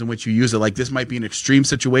times in which you use it? Like, this might be an extreme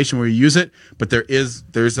situation where you use it, but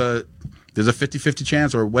there's a 50-50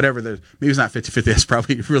 chance or whatever. Maybe it's not 50-50. That's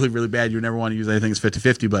probably really, really bad. You never want to use anything that's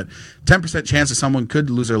 50-50, but 10% chance that someone could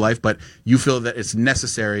lose their life, but you feel that it's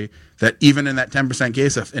necessary that even in that 10%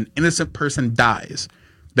 case, if an innocent person dies,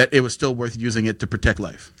 that it was still worth using it to protect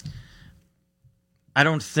life. I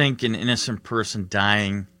don't think an innocent person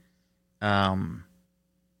dying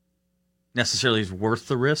necessarily is worth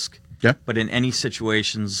the risk. Yeah. But in any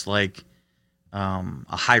situations like a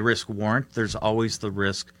high-risk warrant, there's always the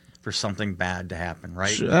risk for something bad to happen,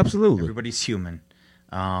 right? Sure, absolutely. Everybody's human.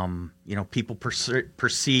 People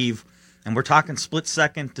perceive, and we're talking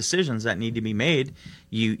split-second decisions that need to be made.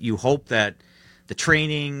 You hope that the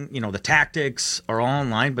training, the tactics are all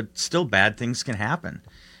in line, but still bad things can happen.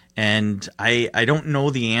 And I don't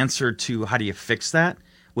know the answer to how do you fix that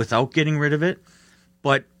without getting rid of it.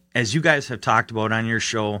 But as you guys have talked about on your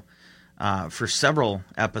show for several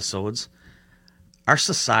episodes, our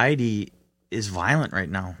society is violent right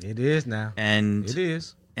now. It is now. And it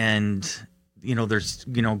is. And, there's,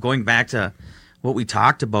 going back to what we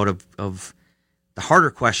talked about of the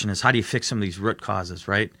harder question is, how do you fix some of these root causes,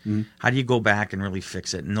 right? Mm-hmm. How do you go back and really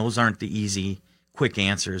fix it? And those aren't the easy, quick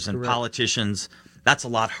answers. And Correct. Politicians, that's a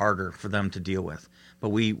lot harder for them to deal with. But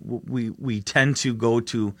we tend to go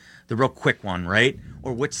to the real quick one, right?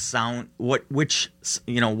 Or what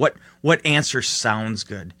answer sounds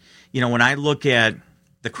good. When I look at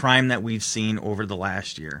the crime that we've seen over the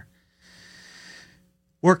last year,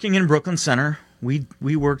 working in Brooklyn Center, we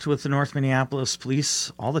worked with the North Minneapolis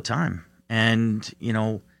police all the time. And,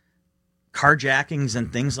 carjackings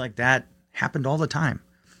and things like that happened all the time.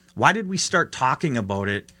 Why did we start talking about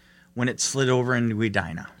it when it slid over into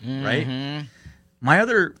Edina, right? My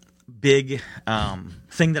other big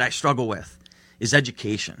thing that I struggle with is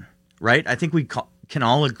education, right? I think we can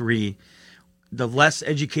all agree the less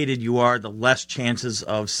educated you are, the less chances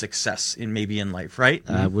of success in life, right?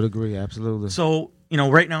 I would agree, absolutely. So,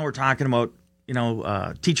 right now we're talking about,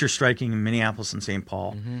 teachers striking in Minneapolis and St.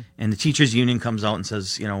 Paul, and the teachers union comes out and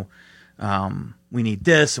says, we need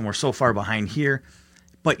this and we're so far behind here.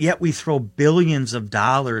 But yet we throw billions of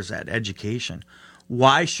dollars at education.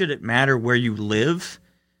 Why should it matter where you live?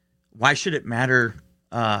 Why should it matter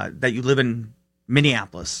that you live in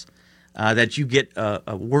Minneapolis, that you get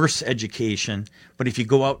a worse education, but if you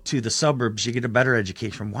go out to the suburbs, you get a better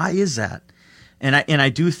education? Why is that? And I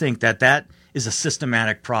do think that is a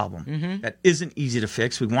systematic problem that isn't easy to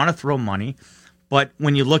fix. We want to throw money, but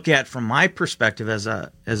when you look at, from my perspective as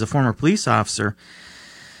a former police officer,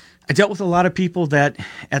 I dealt with a lot of people that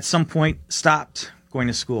at some point stopped going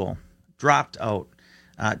to school, dropped out,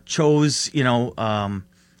 chose,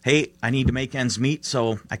 hey, I need to make ends meet,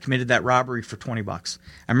 so I committed that robbery for $20.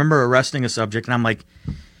 I remember arresting a subject, and I'm like,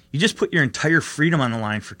 you just put your entire freedom on the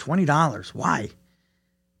line for $20. Why?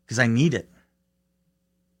 because I need it.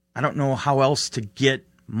 I don't know how else to get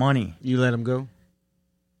money. You let him go?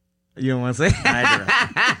 You don't want to say?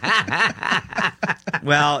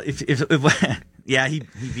 Well, if yeah, he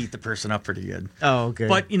beat the person up pretty good. Oh, okay.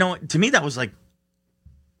 But to me that was like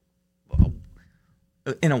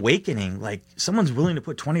an awakening. Like someone's willing to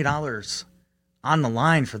put $20 on the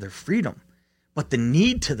line for their freedom, but the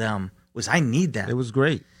need to them was, I need that. It was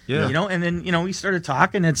great. Yeah. And then we started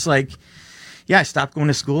talking. It's like, yeah, I stopped going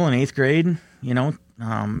to school in 8th grade.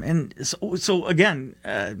 And so again,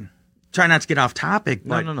 try not to get off topic.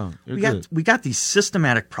 But no. You're we got these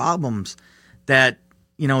systematic problems that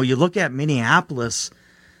you look at Minneapolis.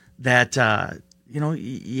 That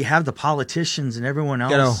you have the politicians and everyone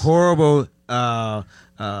else. Got a horrible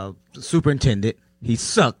superintendent. He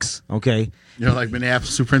sucks. Okay. Like Minneapolis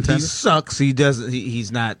He superintendent. sucks.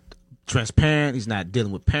 He's not transparent. He's not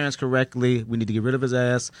dealing with parents correctly. We need to get rid of his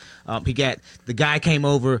ass. The guy came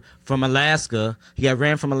over from Alaska. He got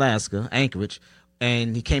ran from Alaska, Anchorage,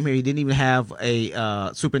 and he came here. He didn't even have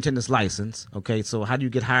a superintendent's license. Okay, so how do you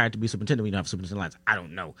get hired to be superintendent when you don't have a superintendent's license? I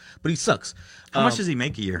don't know, but he sucks. How much does he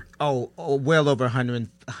make a year? Well over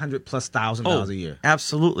 $100,000+ a year.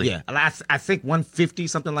 Absolutely. Yeah, I think 150,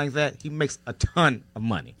 something like that. He makes a ton of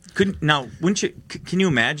money. Wouldn't you? Can you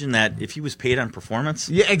imagine that if he was paid on performance?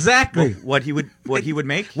 Yeah, exactly. What he would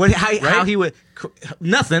make? How he would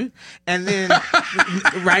nothing, and then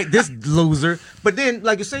right, this loser. But then,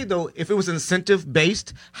 like you say though, if it was incentive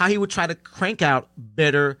based, how he would try to crank out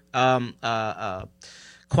better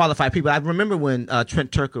qualified people. I remember when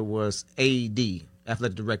Trent Turker was AD,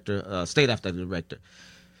 athletic director, state athletic director.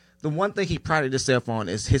 The one thing he prided himself on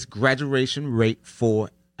is his graduation rate for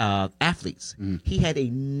athletes. He had a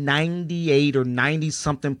 98 or 90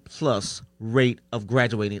 something plus rate of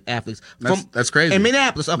graduating athletes. That's crazy. In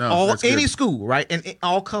Minneapolis, of any good. school, right? And in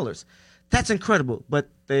all colors. That's incredible. But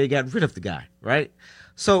they got rid of the guy, right?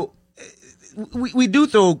 So we do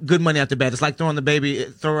throw good money out the bed. It's like throwing the baby,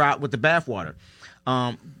 throw out with the bathwater.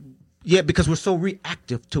 Yeah, because we're so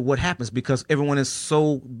reactive to what happens, because everyone is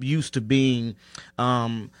so used to being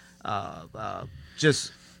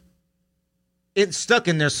just stuck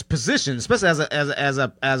in their position, especially as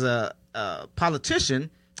a politician.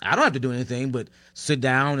 I don't have to do anything but sit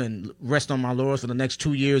down and rest on my laurels for the next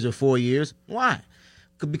 2 years or 4 years. Why?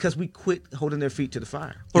 Because we quit holding their feet to the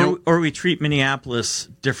fire. Or we treat Minneapolis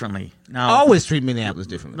differently. Now, always treat Minneapolis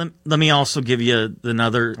differently. Let me also give you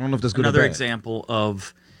another I don't know if that's good or bad. example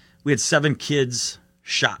of, we had 7 kids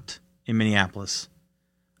shot in Minneapolis.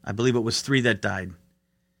 I believe it was 3 that died.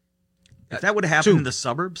 If that would have happened 2. in the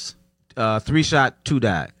suburbs, 3 shot, 2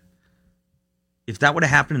 died. if that would have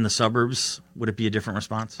happened in the suburbs, would it be a different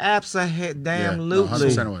response? Absolutely. Yeah, no,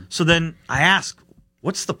 100% it would. So then I ask,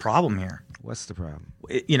 what's the problem here? What's the problem?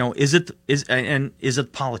 Is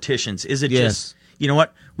it politicians? Is it Yes. just, you know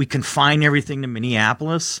what? We confine everything to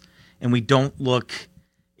Minneapolis and we don't look,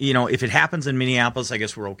 if it happens in Minneapolis, I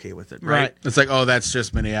guess we're okay with it, right? It's like, oh, that's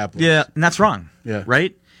just Minneapolis. Yeah. And that's wrong. Yeah.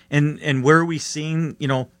 Right? And where are we seeing,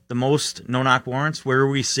 the most no-knock warrants? Where are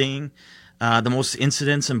we seeing the most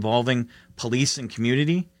incidents involving police and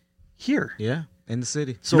community? Here. Yeah, in the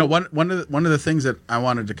city. So one of the things that I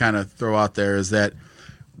wanted to kind of throw out there is that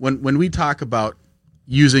when we talk about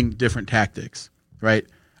using different tactics, right?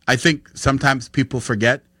 I think sometimes people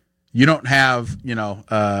forget you don't have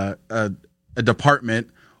a department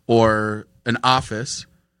or an office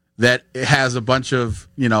that has a bunch of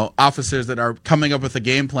officers that are coming up with a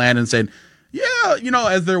game plan and saying, yeah,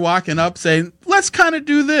 as they're walking up saying, let's kind of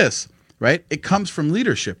do this, right? It comes from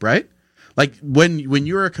leadership, right? Like when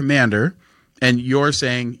you're a commander and you're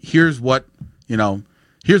saying, here's what we're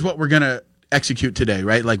going to execute today,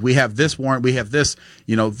 right? Like we have this warrant, we have this,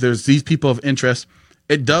 there's these people of interest.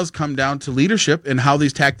 It does come down to leadership and how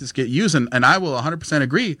these tactics get used. And I will 100%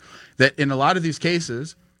 agree that in a lot of these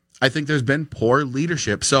cases, I think there's been poor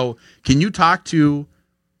leadership. So can you talk to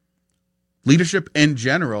leadership in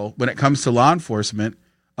general when it comes to law enforcement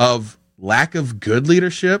of lack of good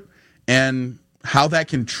leadership and how that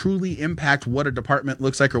can truly impact what a department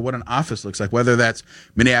looks like or what an office looks like, whether that's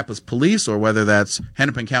Minneapolis Police or whether that's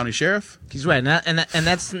Hennepin County Sheriff? He's right. And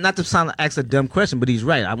that's not to sound like a dumb question, but he's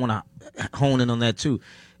right. I want to hone in on that too.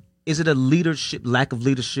 Is it a lack of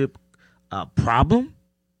leadership problem?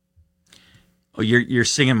 Oh, you're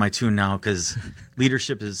singing my tune now, because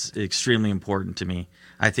leadership is extremely important to me.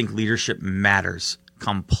 I think leadership matters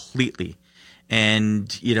completely. And,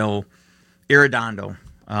 Arredondo,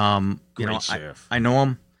 Great sheriff. I know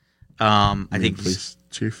him. I think Police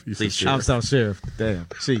Chief. Police Chief. I'm South Sheriff. Damn.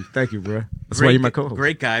 Chief, thank you, bro. That's great, why you're my co-host.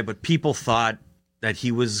 Great guy, but people thought that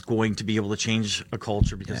he was going to be able to change a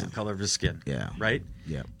culture because of the color of his skin. Yeah. Right?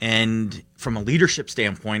 Yeah. And from a leadership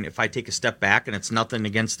standpoint, if I take a step back, and it's nothing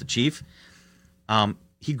against the chief,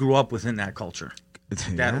 he grew up within that culture,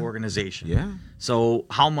 that organization. Yeah. So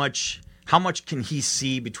how much can he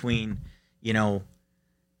see between,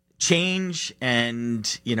 change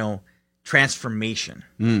and, transformation?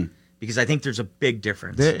 Because I think there's a big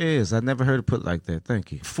difference. There is. I never heard it put like that.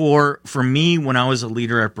 Thank you. For me, when I was a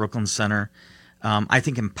leader at Brooklyn Center, I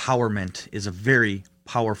think empowerment is a very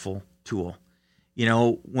powerful tool.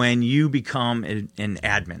 When you become an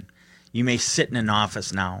admin, you may sit in an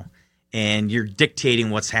office now and you're dictating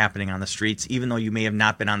what's happening on the streets, even though you may have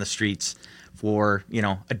not been on the streets for,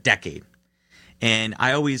 a decade. And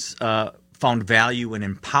I always found value in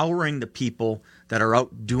empowering the people that are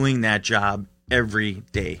out doing that job every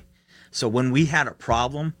day. So when we had a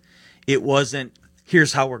problem, it wasn't,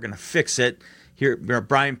 here's how we're going to fix it. Here,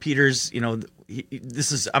 Brian Peters, I'm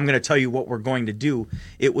going to tell you what we're going to do.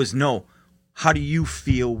 It was, no, how do you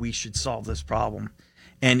feel we should solve this problem?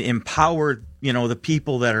 And empower, the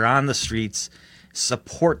people that are on the streets,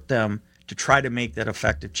 support them to try to make that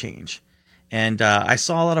effective change. And I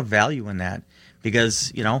saw a lot of value in that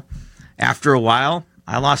because, after a while,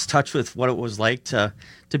 I lost touch with what it was like to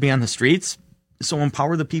be on the streets. So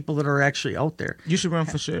empower the people that are actually out there. You should run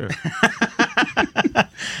for sheriff.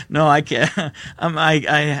 No, I can't.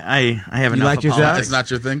 I have enough. Like your job? That's not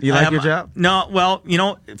your thing? You like your job? No. Well,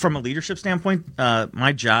 from a leadership standpoint,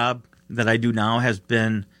 my job that I do now has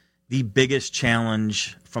been the biggest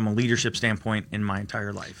challenge from a leadership standpoint in my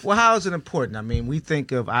entire life. Well, how is it important? I mean, we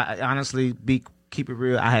think of, I honestly, keep it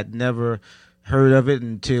real, I had never heard of it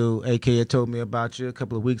until AK had told me about you a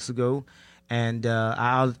couple of weeks ago. And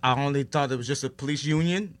I only thought it was just a police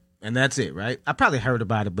union, and that's it, right? I probably heard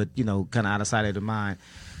about it, but, kind of out of sight, out of mind.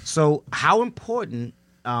 So how important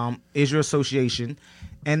is your association?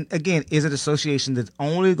 And, again, is it an association that's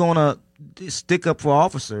only going to stick up for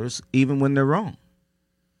officers even when they're wrong?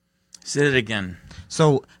 Say it again.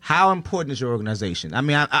 So how important is your organization? I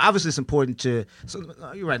mean, obviously it's important to – so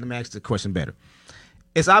you're right, let me ask the question better.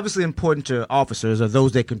 It's obviously important to officers or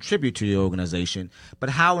those that contribute to your organization, but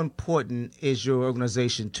how important is your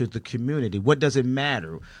organization to the community? What does it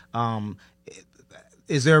matter?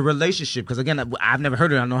 Is there a relationship? Because, again, I've never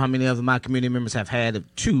heard of it. I don't know how many of my community members have had it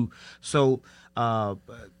too. So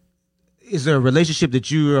is there a relationship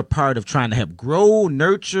that you're a part of trying to help grow,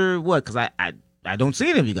 nurture? What? Because I don't see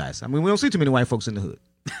any of you guys. I mean, we don't see too many white folks in the hood.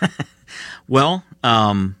 Well,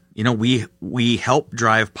 we help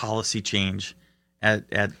drive policy change.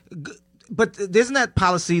 But isn't that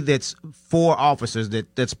policy that's for officers,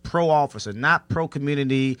 that's pro-officer, not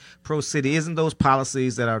pro-community, pro-city? Isn't those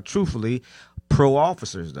policies that are truthfully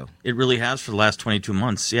pro-officers, though? It really has for the last 22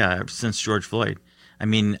 months, yeah, since George Floyd. I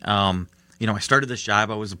mean, I started this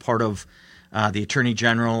job. I was a part of the Attorney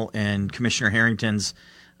General and Commissioner Harrington's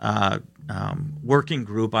working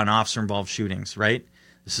group on officer-involved shootings, right?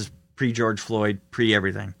 This is pre-George Floyd,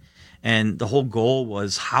 pre-everything. And the whole goal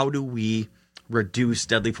was, how do we reduce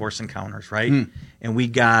deadly force encounters, right? And we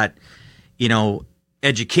got,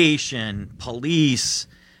 education, police,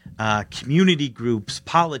 community groups,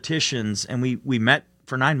 politicians, and we met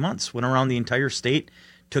for 9 months, went around the entire state,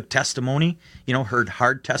 took testimony, heard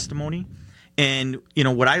hard testimony. And,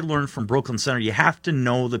 what I learned from Brooklyn Center, you have to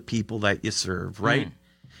know the people that you serve, right?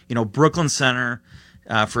 Brooklyn Center,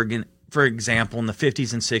 for example, in the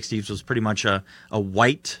 50s and 60s was pretty much a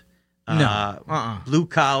white,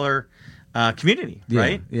 blue-collar community,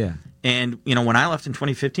 right? Yeah. And, when I left in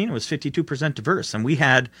 2015, it was 52% diverse. And we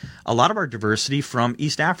had a lot of our diversity from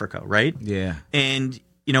East Africa, right? Yeah. And,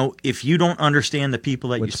 if you don't understand the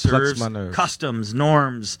people that you serve, customs,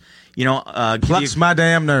 norms, plucks my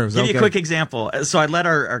damn nerves. Give you a quick example. So I led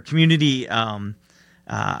our community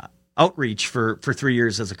outreach for 3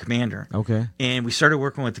 years as a commander. Okay. And we started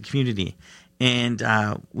working with the community. And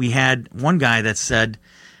we had one guy that said,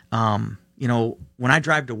 when I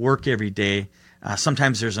drive to work every day,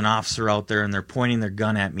 sometimes there's an officer out there and they're pointing their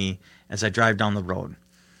gun at me as I drive down the road.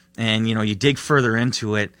 And, you dig further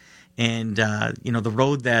into it. And, the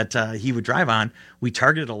road that he would drive on, we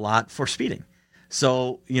targeted a lot for speeding.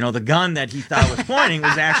 So, the gun that he thought was pointing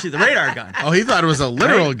was actually the radar gun. Oh, he thought it was a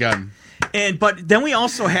literal gun. But then we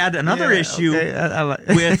also had another issue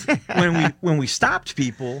with when we stopped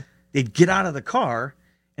people, they'd get out of the car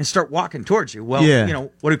and start walking towards you. Well,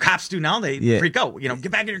 what do cops do now? They freak out.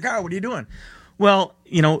 Get back in your car. What are you doing? Well,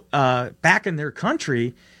 back in their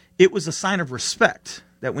country, it was a sign of respect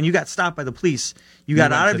that when you got stopped by the police, you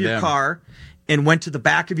got out of your car and went to the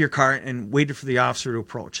back of your car and waited for the officer to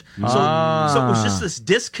approach. So it was just this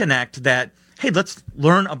disconnect that, hey, let's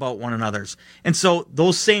learn about one another's. And so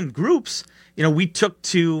those same groups, we took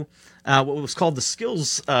to what was called the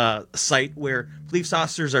skills site where police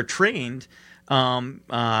officers are trained. And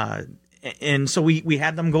so we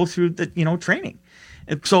had them go through the, training.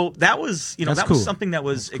 And so that was, that cool. was something that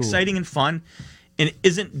was That's cool. exciting and fun and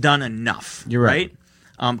isn't done enough. You're right.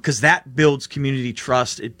 Because that builds community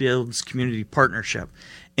trust. It builds community partnership.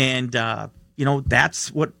 And,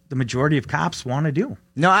 that's what the majority of cops want to do.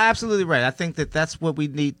 No, absolutely right. I think that's what we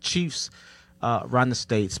need chiefs around the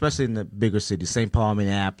state, especially in the bigger cities, St. Paul,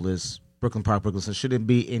 Minneapolis, Brooklyn Park, Brooklyn, so should it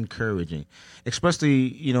be encouraging, especially,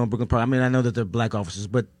 in Brooklyn Park. I mean, I know that they're black officers,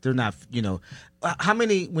 but they're not, how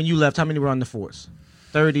many, when you left, how many were on the force?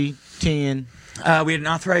 30, 10? We had an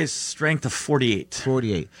authorized strength of 48.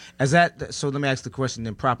 48. So let me ask the question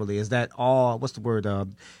then properly. Is that all, what's the word,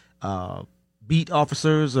 beat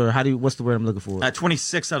officers, or what's the word I'm looking for?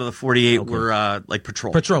 26 out of the 48 were like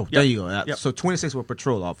patrol. Patrol. Yep. There you go. Yep. So 26 were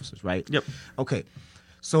patrol officers, right? Yep. Okay.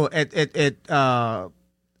 So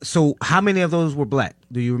so how many of those were black?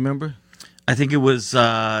 Do you remember? I think it was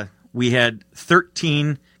we had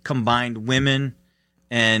 13 combined women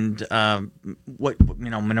and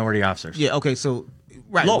minority officers. Yeah. Okay. So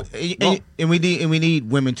right. Low. And we need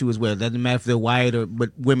women too as well. Doesn't matter if they're white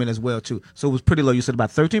but women as well too. So it was pretty low. You said about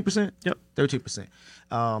 13%. Yep.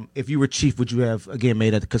 13%. If you were chief, would you have again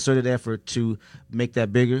made a concerted effort to make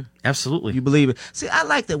that bigger? Absolutely. You believe it? See, I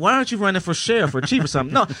like that. Why aren't you running for sheriff or chief or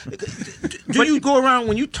something? No. Do you go around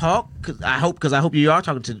when you talk? Because I hope you are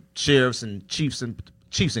talking to sheriffs and chiefs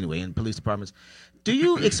anyway in police departments. Do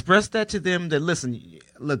you express that to them? That listen,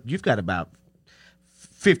 look, you've got about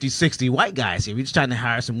 50, 60 white guys here. We're just trying to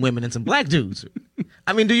hire some women and some black dudes.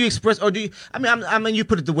 I mean, do you express, or do you? I mean, you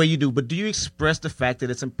put it the way you do, but do you express the fact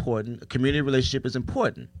that it's important? A community relationship is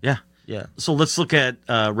important. Yeah. Yeah. So let's look at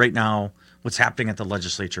right now what's happening at the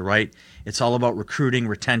legislature, right? It's all about recruiting,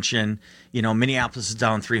 retention. Minneapolis is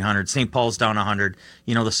down 300. St. Paul's down 100.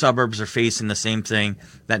 The suburbs are facing the same thing,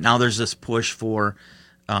 that now there's this push for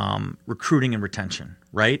recruiting and retention,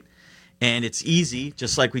 right? And it's easy,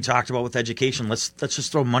 just like we talked about with education. Let's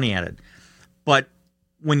just throw money at it. But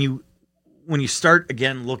when you start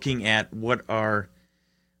again looking at what our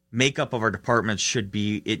makeup of our departments should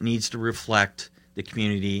be, it needs to reflect the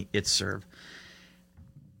community it serves.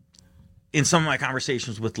 In some of my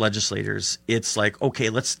conversations with legislators, it's like, okay,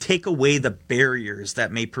 let's take away the barriers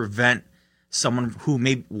that may prevent someone who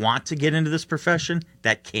may want to get into this profession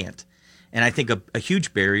that can't. And I think a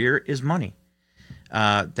huge barrier is money.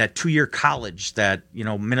 That 2-year college that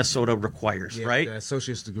Minnesota requires, right? The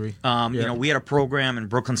associate's degree. We had a program in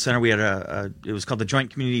Brooklyn Center. We had it was called the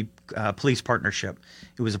Joint Community Police Partnership.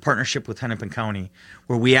 It was a partnership with Hennepin County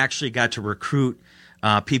where we actually got to recruit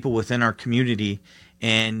people within our community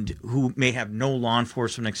and who may have no law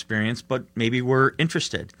enforcement experience, but maybe were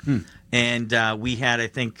interested. And we had, I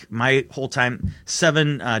think, my whole time,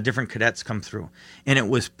 7 different cadets come through. And it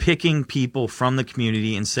was picking people from the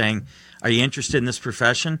community and saying, are you interested in this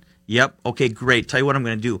profession? Yep. Okay, great. Tell you what I'm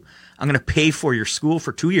going to do. I'm going to pay for your school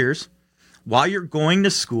for 2 years. While you're going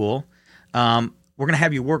to school, we're going to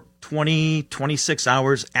have you work 26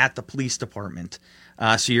 hours at the police department.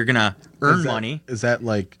 So you're going to earn money. Is that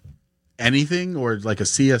like anything or like a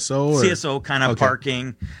CSO? Or? CSO kind of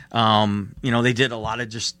parking. They did a lot of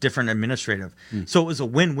just different administrative. So it was a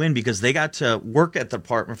win-win because they got to work at the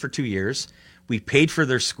department for 2 years. We paid for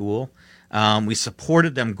their school. We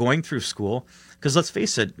supported them going through school because let's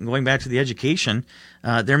face it, going back to the education,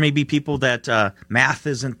 there may be people that math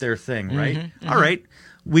isn't their thing, right? Mm-hmm. All right.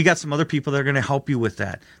 We got some other people that are going to help you with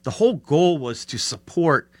that. The whole goal was to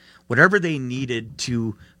support whatever they needed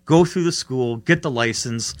to go through the school, get the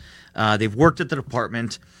license. They've worked at the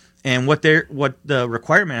department, and what the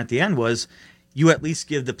requirement at the end was, you at least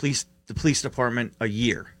give the police department a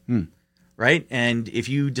year, right? And if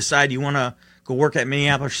you decide you want to go work at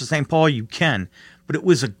Minneapolis or St. Paul, you can. But it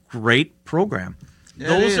was a great program.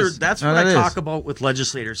 That's what I talk about with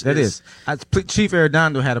legislators. That is. Chief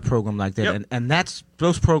Arredondo had a program like that, Yep. and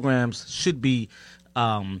those programs should be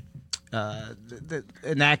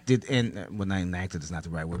enacted in, well, not enacted is not the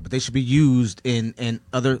right word, but they should be used in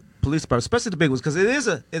other police departments, especially the big ones, because it is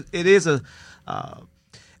a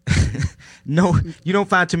no, you don't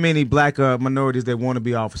find too many black minorities that want to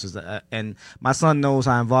be officers. And my son knows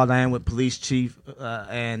how involved I am with police chief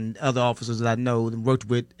and other officers that I know and worked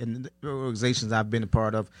with and the organizations I've been a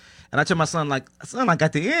part of. And I tell my son, like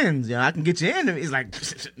at the end, I can get you in. He's like,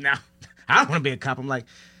 no, I don't want to be a cop. I'm like,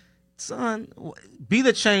 son, be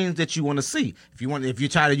the change that you want to see. If you're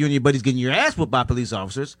tired of you and your buddies getting your ass whooped by police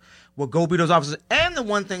officers, well, go be those officers. And the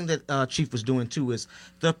one thing that Chief was doing too is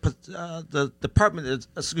the department,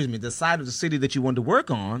 the side of the city that you wanted to work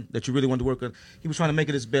on, that you really wanted to work on. He was trying to make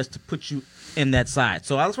it his best to put you in that side.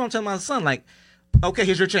 So I just want to tell my son, like, okay,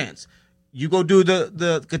 here's your chance. You go do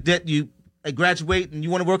the cadet. You graduate and you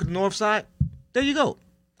want to work at the north side. There you go.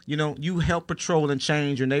 You help patrol and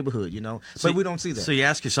change your neighborhood. But we don't see that. So you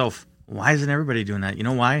ask yourself, why isn't everybody doing that? You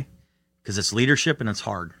know why? Because it's leadership and it's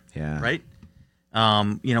hard. Yeah. Right?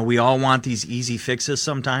 We all want these easy fixes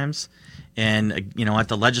sometimes. And, at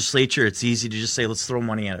the legislature, it's easy to just say, let's throw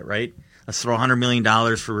money at it, right? Let's throw $100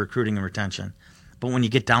 million for recruiting and retention. But when you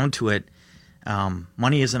get down to it,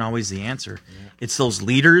 money isn't always the answer. Yeah. It's those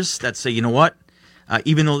leaders that say, you know what?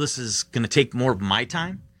 Even though this is going to take more of my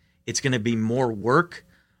time, it's going to be more work.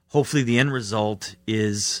 Hopefully the end result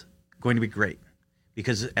is going to be great.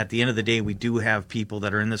 Because at the end of the day, we do have people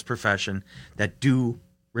that are in this profession that do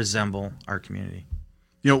resemble our community.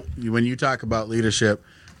 When you talk about leadership,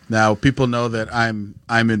 now people know that I'm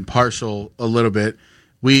impartial a little bit.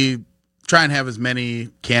 We try and have as many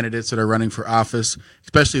candidates that are running for office,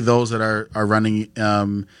 especially those that are running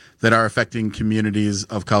that are affecting communities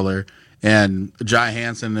of color. And Jai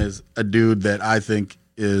Hansen is a dude that I think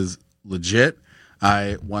is legit.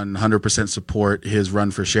 I 100% support his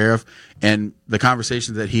run for sheriff. And the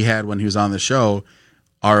conversations that he had when he was on the show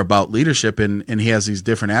are about leadership, and he has these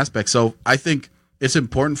different aspects. So I think it's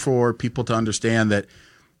important for people to understand that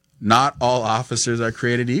not all officers are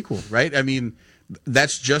created equal, right? I mean,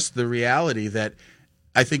 that's just the reality. That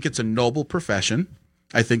I think it's a noble profession.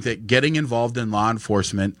 I think that getting involved in law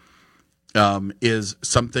enforcement is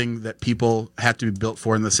something that people have to be built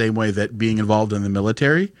for, in the same way that being involved in the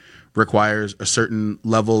military requires a certain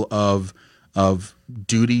level of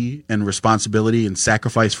duty and responsibility and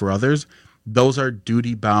sacrifice for others. Those are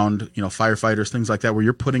duty-bound, firefighters, things like that, where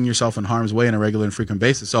you're putting yourself in harm's way on a regular and frequent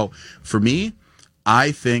basis. So for me,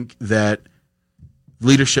 I think that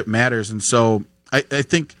leadership matters. And so I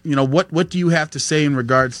think, what do you have to say in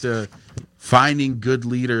regards to finding good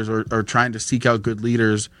leaders or trying to seek out good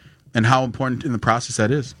leaders, and how important in the process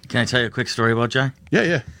that is? Can I tell you a quick story about Jai?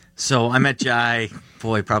 Yeah. So I met Jai,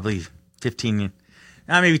 probably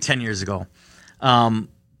maybe 10 years ago.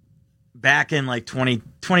 Back in like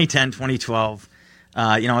 2010, 2012,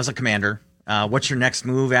 I was a commander. What's your next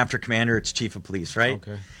move after commander? It's chief of police, right?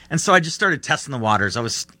 Okay. And so I just started testing the waters. I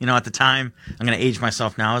was, at the time, I'm going to age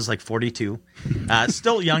myself now. I was like 42,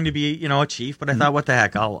 still young to be, a chief. But I thought, what the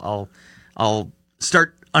heck? I'll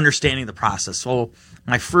start understanding the process. So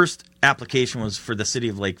my first application was for the city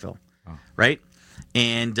of Lakeville, right?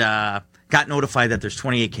 And got notified that there's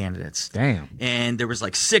 28 candidates. Damn. And there was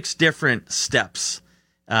like 6 different steps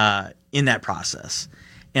in that process.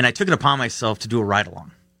 And I took it upon myself to do a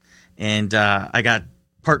ride-along. And I got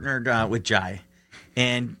partnered with Jai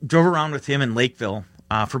and drove around with him in Lakeville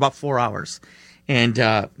for about 4 hours. And,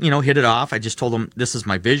 hit it off. I just told him, this is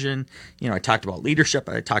my vision. I talked about leadership.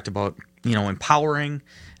 I talked about, empowering,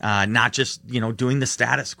 not just, doing the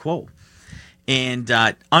status quo. And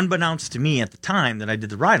unbeknownst to me at the time that I did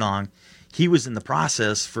the ride-along, he was in the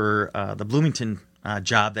process for the Bloomington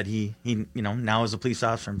job that he now is a police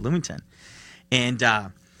officer in Bloomington. And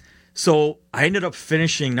so I ended up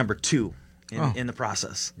finishing number 2 in the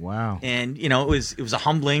process. Wow. And, it was a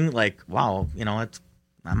humbling, like, wow,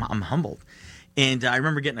 I'm humbled. And I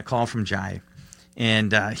remember getting a call from Jai.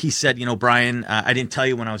 And he said, Brian, I didn't tell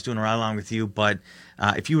you when I was doing a ride-along with you, but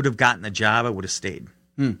if you would have gotten the job, I would have stayed.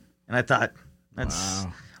 And I thought, that's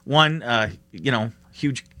one,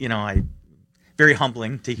 huge, very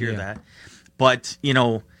humbling to hear that. But, in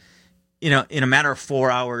a matter of 4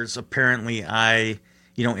 hours, apparently I,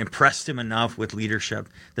 impressed him enough with leadership.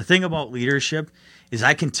 The thing about leadership is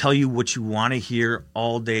I can tell you what you want to hear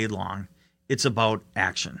all day long. It's about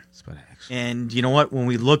action. It's about action. And you know what? When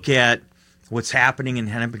we look at what's happening in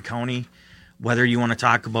Hennepin County, whether you want to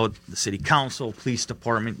talk about the city council, police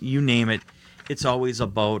department, you name it, it's always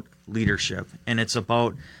about leadership. And it's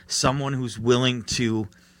about someone who's willing to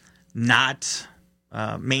not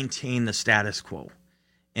maintain the status quo.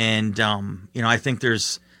 And, I think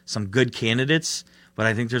there's some good candidates, but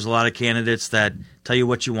I think there's a lot of candidates that tell you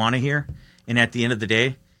what you want to hear. And at the end of the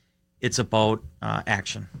day, it's about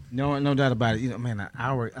action. No doubt about it. An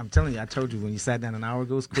hour. I'm telling you, I told you when you sat down, an hour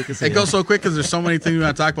goes quick as hell. It goes so quick because there's so many things we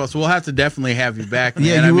want to talk about. So we'll have to definitely have you back.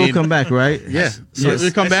 Yeah, you will come back, right? Yeah. So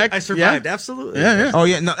you come back. I survived. Yeah. Absolutely. Yeah. Oh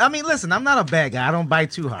yeah. No, listen, I'm not a bad guy. I don't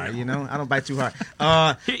bite too hard. I don't bite too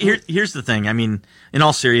hard. Here's the thing. In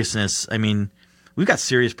all seriousness, we've got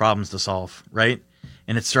serious problems to solve, right?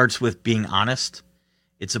 And it starts with being honest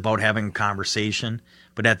It's about having a conversation.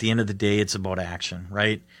 But at the end of the day, it's about action,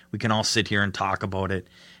 right? We can all sit here and talk about it.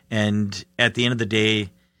 And at the end of the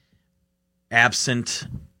day, absent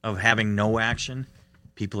of having no action,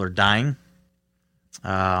 people are dying.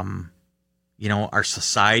 Our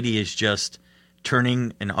society is just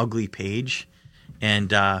turning an ugly page.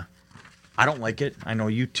 And I don't like it. I know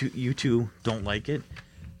you two don't like it.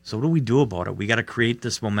 So what do we do about it? We got to create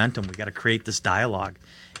this momentum. We got to create this dialogue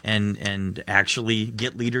and actually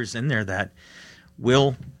get leaders in there that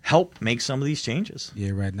will help make some of these changes.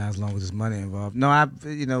 Yeah, right now, as long as there's money involved. No,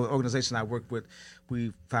 organization I work with,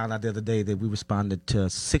 we found out the other day that we responded to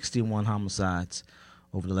 61 homicides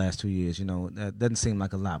over the last 2 years. That doesn't seem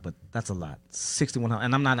like a lot, but that's a lot. 61,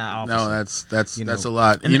 and I'm not an officer. No, that's a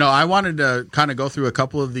lot. I wanted to kind of go through a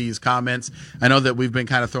couple of these comments. I know that we've been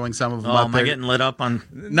kind of throwing some of them up am there. I getting lit up on?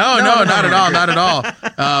 No, not at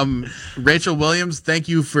all. Rachel Williams, thank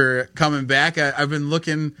you for coming back. I've been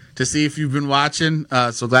looking to see if you've been watching,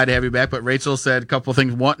 so glad to have you back. But Rachel said a couple of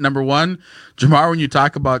things. Number one, Jamar, when you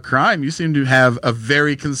talk about crime, you seem to have a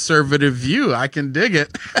very conservative view. I can dig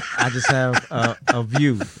it. I just have a view.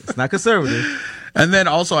 It's not conservative. And then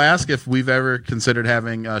also ask if we've ever considered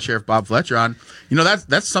having Sheriff Bob Fletcher on.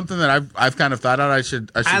 That's something that I've kind of thought out. I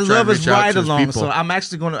should. I love his ride along, so I'm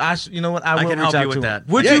actually going to. You know what? I will can reach help out you with to that. him.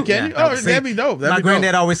 Would yeah, you? Can you? Oh, that'd be dope. My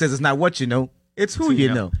granddad always says it's not what you know, it's who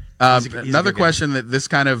you know. Another question that this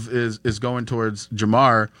kind of is going towards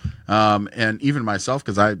Jamar, and even myself,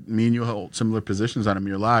 because me and you hold similar positions on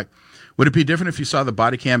Amir Locke. Would it be different if you saw the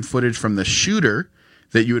body cam footage from the shooter,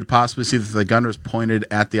 that you would possibly see that the gun was pointed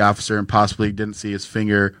at the officer and possibly didn't see his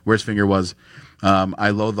finger, where his finger was? I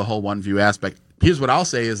loathe the whole one view aspect. Here's what I'll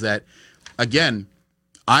say is that, again,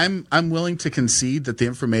 I'm willing to concede that the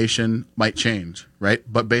information might change, right?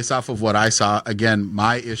 But based off of what I saw, again,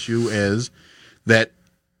 my issue is that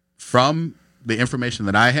from the information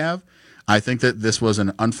that I have, I think that this was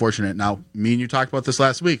an unfortunate. Now, me and you talked about this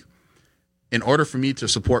last week. In order for me to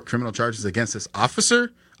support criminal charges against this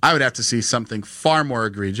officer, I would have to see something far more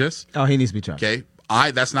egregious. Oh, he needs to be charged. Okay,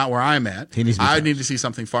 that's not where I'm at. He needs to be charged. I need to see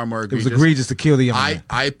something far more egregious. It was egregious to kill the young man.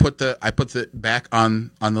 I put the back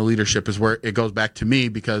on the leadership is where it goes back to me,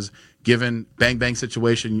 because given bang bang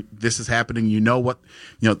situation, this is happening.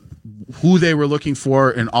 Who they were looking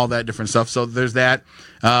for and all that different stuff. So there's that.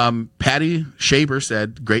 Patty Shaber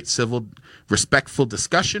said, "Great civil, respectful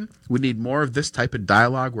discussion. We need more of this type of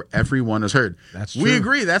dialogue where everyone is heard." That's true. We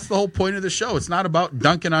agree. That's the whole point of the show. It's not about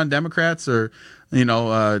dunking on Democrats or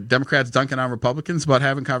Democrats dunking on Republicans. It's about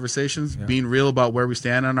having conversations, being real about where we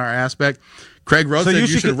stand on our aspect. Craig Rose said you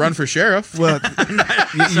should run for sheriff. Well,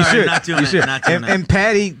 you should. Not doing it. And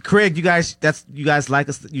Patty, Craig, you guys like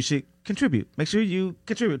us. You should contribute. Make sure you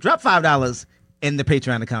contribute. Drop $5 in the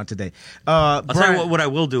Patreon account today. I'll tell you what I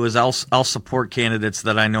will do is I'll support candidates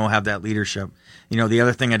that I know have that leadership. The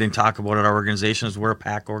other thing I didn't talk about at our organization is we're a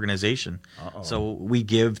PAC organization. Uh-oh. So we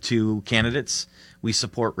give to candidates. We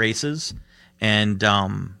support races. And,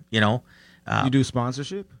 you do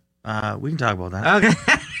sponsorship? We can talk about that. Okay.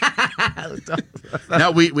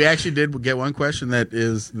 Now we actually did get one question that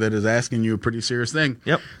is asking you a pretty serious thing.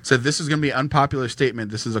 Yep. Said this is going to be an unpopular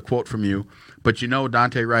statement. This is a quote from you, but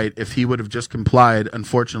Dante Wright, if he would have just complied,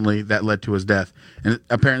 unfortunately that led to his death. And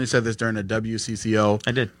apparently said this during a WCCO.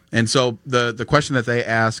 I did. And so the question that they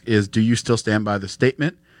ask is, do you still stand by the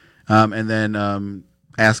statement? And then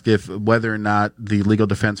ask if whether or not the Legal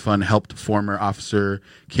Defense Fund helped former Officer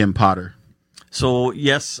Kim Potter. So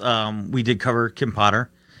yes, we did cover Kim Potter.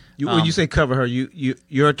 When you say cover her,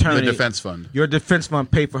 your attorney, the defense fund, your defense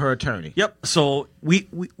fund paid for her attorney. Yep. So we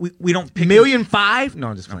don't pick $1,500,000. No,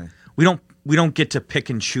 I'm just playing. We don't get to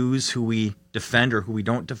pick and choose who we defend or who we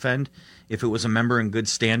don't defend. If it was a member in good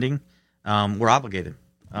standing, we're obligated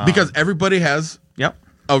because everybody has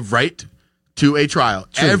a right to a trial.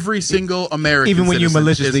 True. Every single American, even when you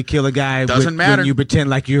maliciously kill a guy, doesn't matter. When you pretend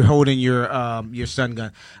like you're holding your stun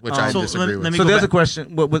gun, which I disagree with. So there's a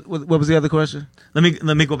question. What was the other question? Let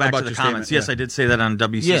me go back to the comments. Yes, I did say that on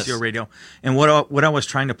WCCO radio. And what I was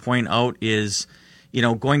trying to point out is,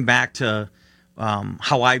 going back to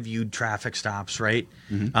how I viewed traffic stops. Right.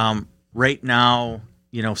 Mm-hmm. Right now,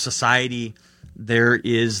 society, there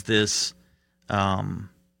is this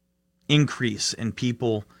increase in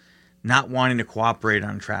people not wanting to cooperate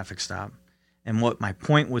on a traffic stop. And what my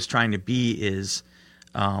point was trying to be is,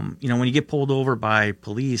 when you get pulled over by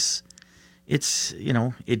police, it's,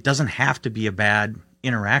 it doesn't have to be a bad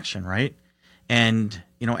interaction, right? And,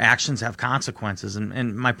 actions have consequences.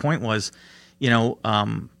 And my point was,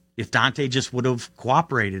 if Dante just would have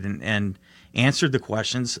cooperated and answered the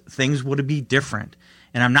questions, things would have been different.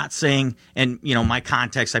 And I'm not saying, and my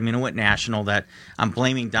context, I mean, it went national that I'm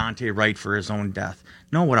blaming Dante Wright for his own death.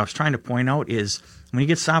 No, what I was trying to point out is when you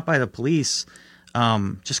get stopped by the police,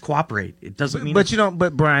 just cooperate. It doesn't mean.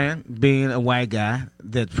 But Brian, being a white guy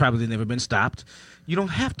that's probably never been stopped, you don't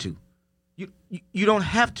have to. You don't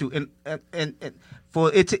have to, and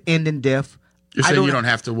for it to end in death. You're saying you don't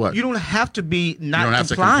have to what? You don't have to be not You don't have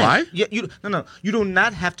compliant. to comply? Yeah, no. You do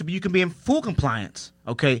not have to be. You can be in full compliance,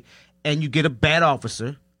 okay? And you get a bad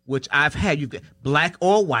officer, which I've had. You get black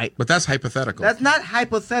or white. But that's hypothetical. That's not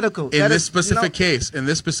hypothetical. In this specific case,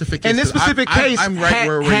 I'm right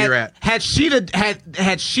where you're at. Had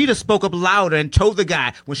Sheeta spoke up louder and told the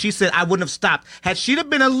guy when she said I wouldn't have stopped. Had Sheeta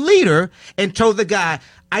been a leader and told the guy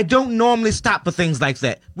I don't normally stop for things like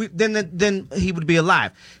that, then he would be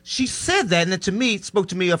alive. She said that, and it to me spoke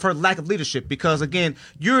to me of her lack of leadership because again,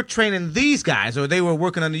 you're training these guys or they were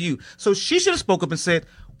working under you. So she should have spoke up and said,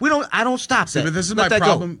 I don't stop that. But this is Let my that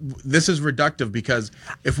problem. go. This is reductive because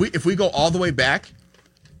if we go all the way back,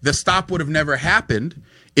 the stop would have never happened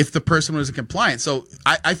if the person was compliant. So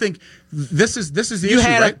I think this is the issue. You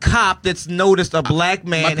had right? a cop that's noticed a black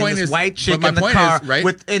man and this white chick in the car,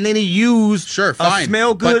 and then he used a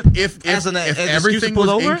smell good. But if as everything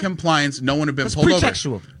was in compliance, no one would have been pulled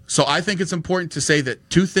pretextual. over. So I think it's important to say that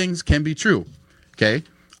two things can be true. Okay,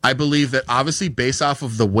 I believe that obviously based off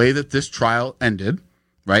of the way that this trial ended,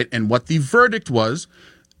 right, and what the verdict was,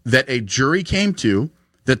 that a jury came to,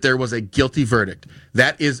 that there was a guilty verdict.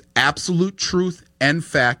 That is absolute truth and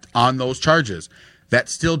fact on those charges. That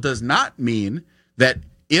still does not mean that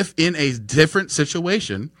if in a different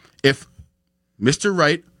situation, if Mr.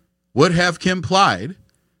 Wright would have complied,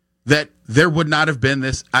 that there would not have been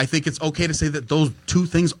this. I think it's okay to say that those two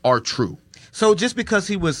things are true. So just because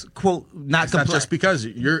he was, quote, not It's not just because.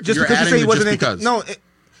 You're adding he wasn't just because. No,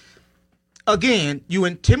 again, you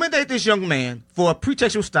intimidate this young man for a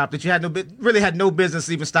pretextual stop that you had really had no business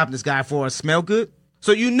even stopping this guy for a smell good.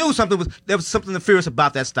 So you knew there was something nefarious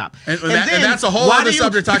about that stop. And that's a whole other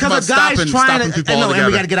subject talking about stopping people altogether. And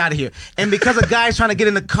we got to get out of here. And because a guy's trying to get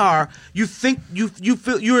in the car, you think you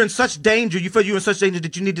feel you're in such danger. You feel you're in such danger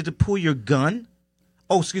that you needed to pull your gun.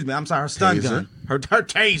 Oh, excuse me. I'm sorry. Her stun gun. Her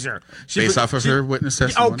taser. Based off of her witness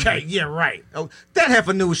testimony. Okay. Yeah. Right. Oh, that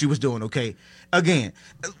heifer knew what she was doing. Okay. Again,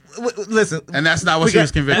 listen. And that's not what she was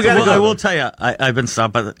convicted of. I will tell you, I've been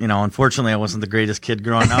stopped by, unfortunately, I wasn't the greatest kid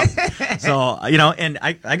growing up. So, and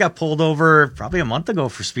I got pulled over probably a month ago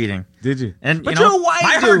for speeding. Did you? And, but you're a white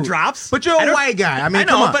my dude. heart drops. But you're a white guy. I mean,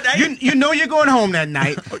 come on. But you know you're going home that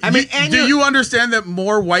night. I mean, do you understand that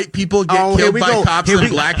more white people get killed by cops than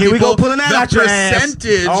black people? Here we go, pulling that out your ass. The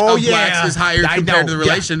percentage of blacks is higher compared to the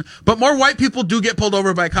relation. But more white people do get pulled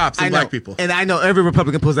over by cops than black people. And I know every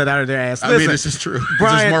Republican pulls that out of their ass. I mean, this is true.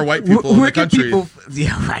 Brian, there's more white people in the country.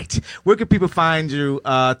 Where can people find you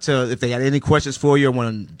if they got any questions for you or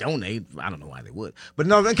want to donate? I don't know why they would. But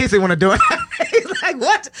no, in case they want to donate. Like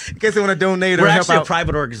what? In case they want to donate or help out. We're actually a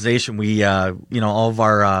private organization. We, all of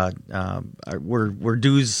our, we're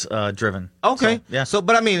dues driven. Okay. So, yeah. So,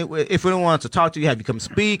 but I mean, if we don't want to talk to you, have you come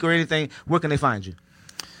speak or anything, where can they find you?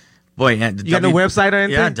 Boy, yeah, you got no website or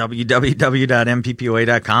anything? Yeah,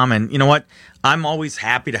 www.mppoa.com. And you know what? I'm always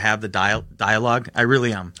happy to have the dialogue. I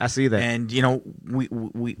really am. I see that. And,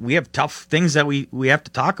 we have tough things that we have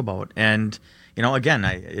to talk about. And, again,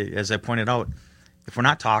 as I pointed out, if we're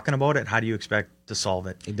not talking about it, how do you expect to solve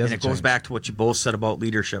it? It doesn't. And it goes back to what you both said about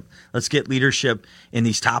leadership. Let's get leadership in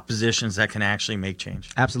these top positions that can actually make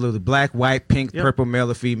change. Absolutely. Black, white, pink, purple,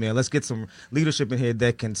 male or female. Let's get some leadership in here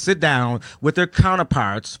that can sit down with their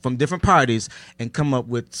counterparts from different parties and come up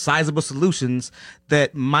with sizable solutions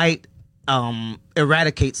that might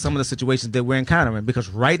eradicate some of the situations that we're encountering. Because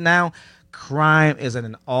right now, crime is at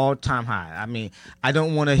an all-time high. I mean, I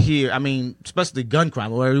don't want to hear, especially gun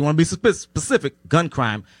crime, or you want to be specific, gun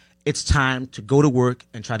crime. It's time to go to work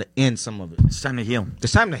and try to end some of it. It's time to heal.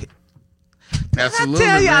 It's time to heal. Absolutely. I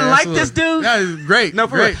tell you, man, I like this dude. Yeah, great. No,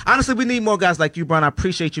 for great. real. Honestly, we need more guys like you, Brian. I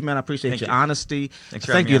appreciate you, man. I appreciate Thank your you. honesty. Thanks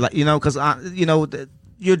for having me on. Because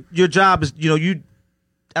your job is,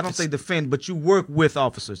 I don't say defend, but you work with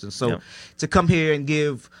officers, and so to come here and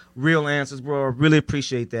give real answers, bro, I really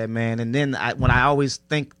appreciate that, man. And then when I always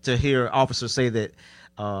think to hear officers say that,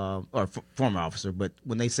 or former officer, but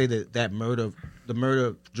when they say that the murder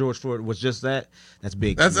of George Floyd was just that, that's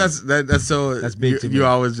big. That's big to me. You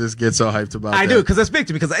always just get so hyped about. I do, because that's big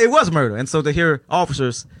to me, because it was murder, and so to hear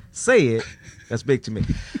officers say it, that's big to me.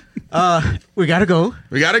 We gotta go.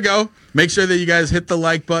 Make sure that you guys hit the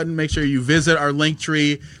like button. Make sure you visit our link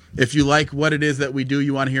tree. If you like what it is that we do,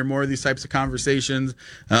 you want to hear more of these types of conversations,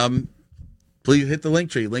 please hit the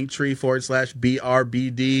link tree.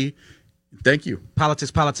 Linktree.com/BRBD. Thank you.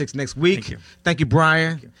 Politics next week. Thank you. Thank you,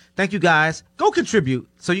 Brian. Thank you, guys. Go contribute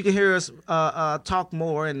so you can hear us talk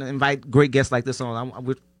more and invite great guests like this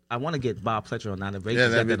on. I want to get Bob Pletcher on now. Yeah,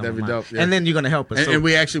 that'd be dope. Yeah. And then you're going to help us. And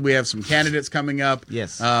we have some candidates coming up.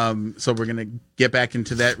 Yes. So we're going to get back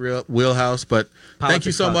into that real wheelhouse. But thank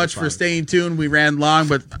you so much for staying tuned. We ran long,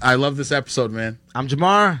 but I love this episode, man. I'm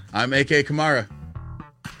Jamar. I'm AK Kamara.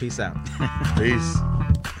 Peace out. Peace.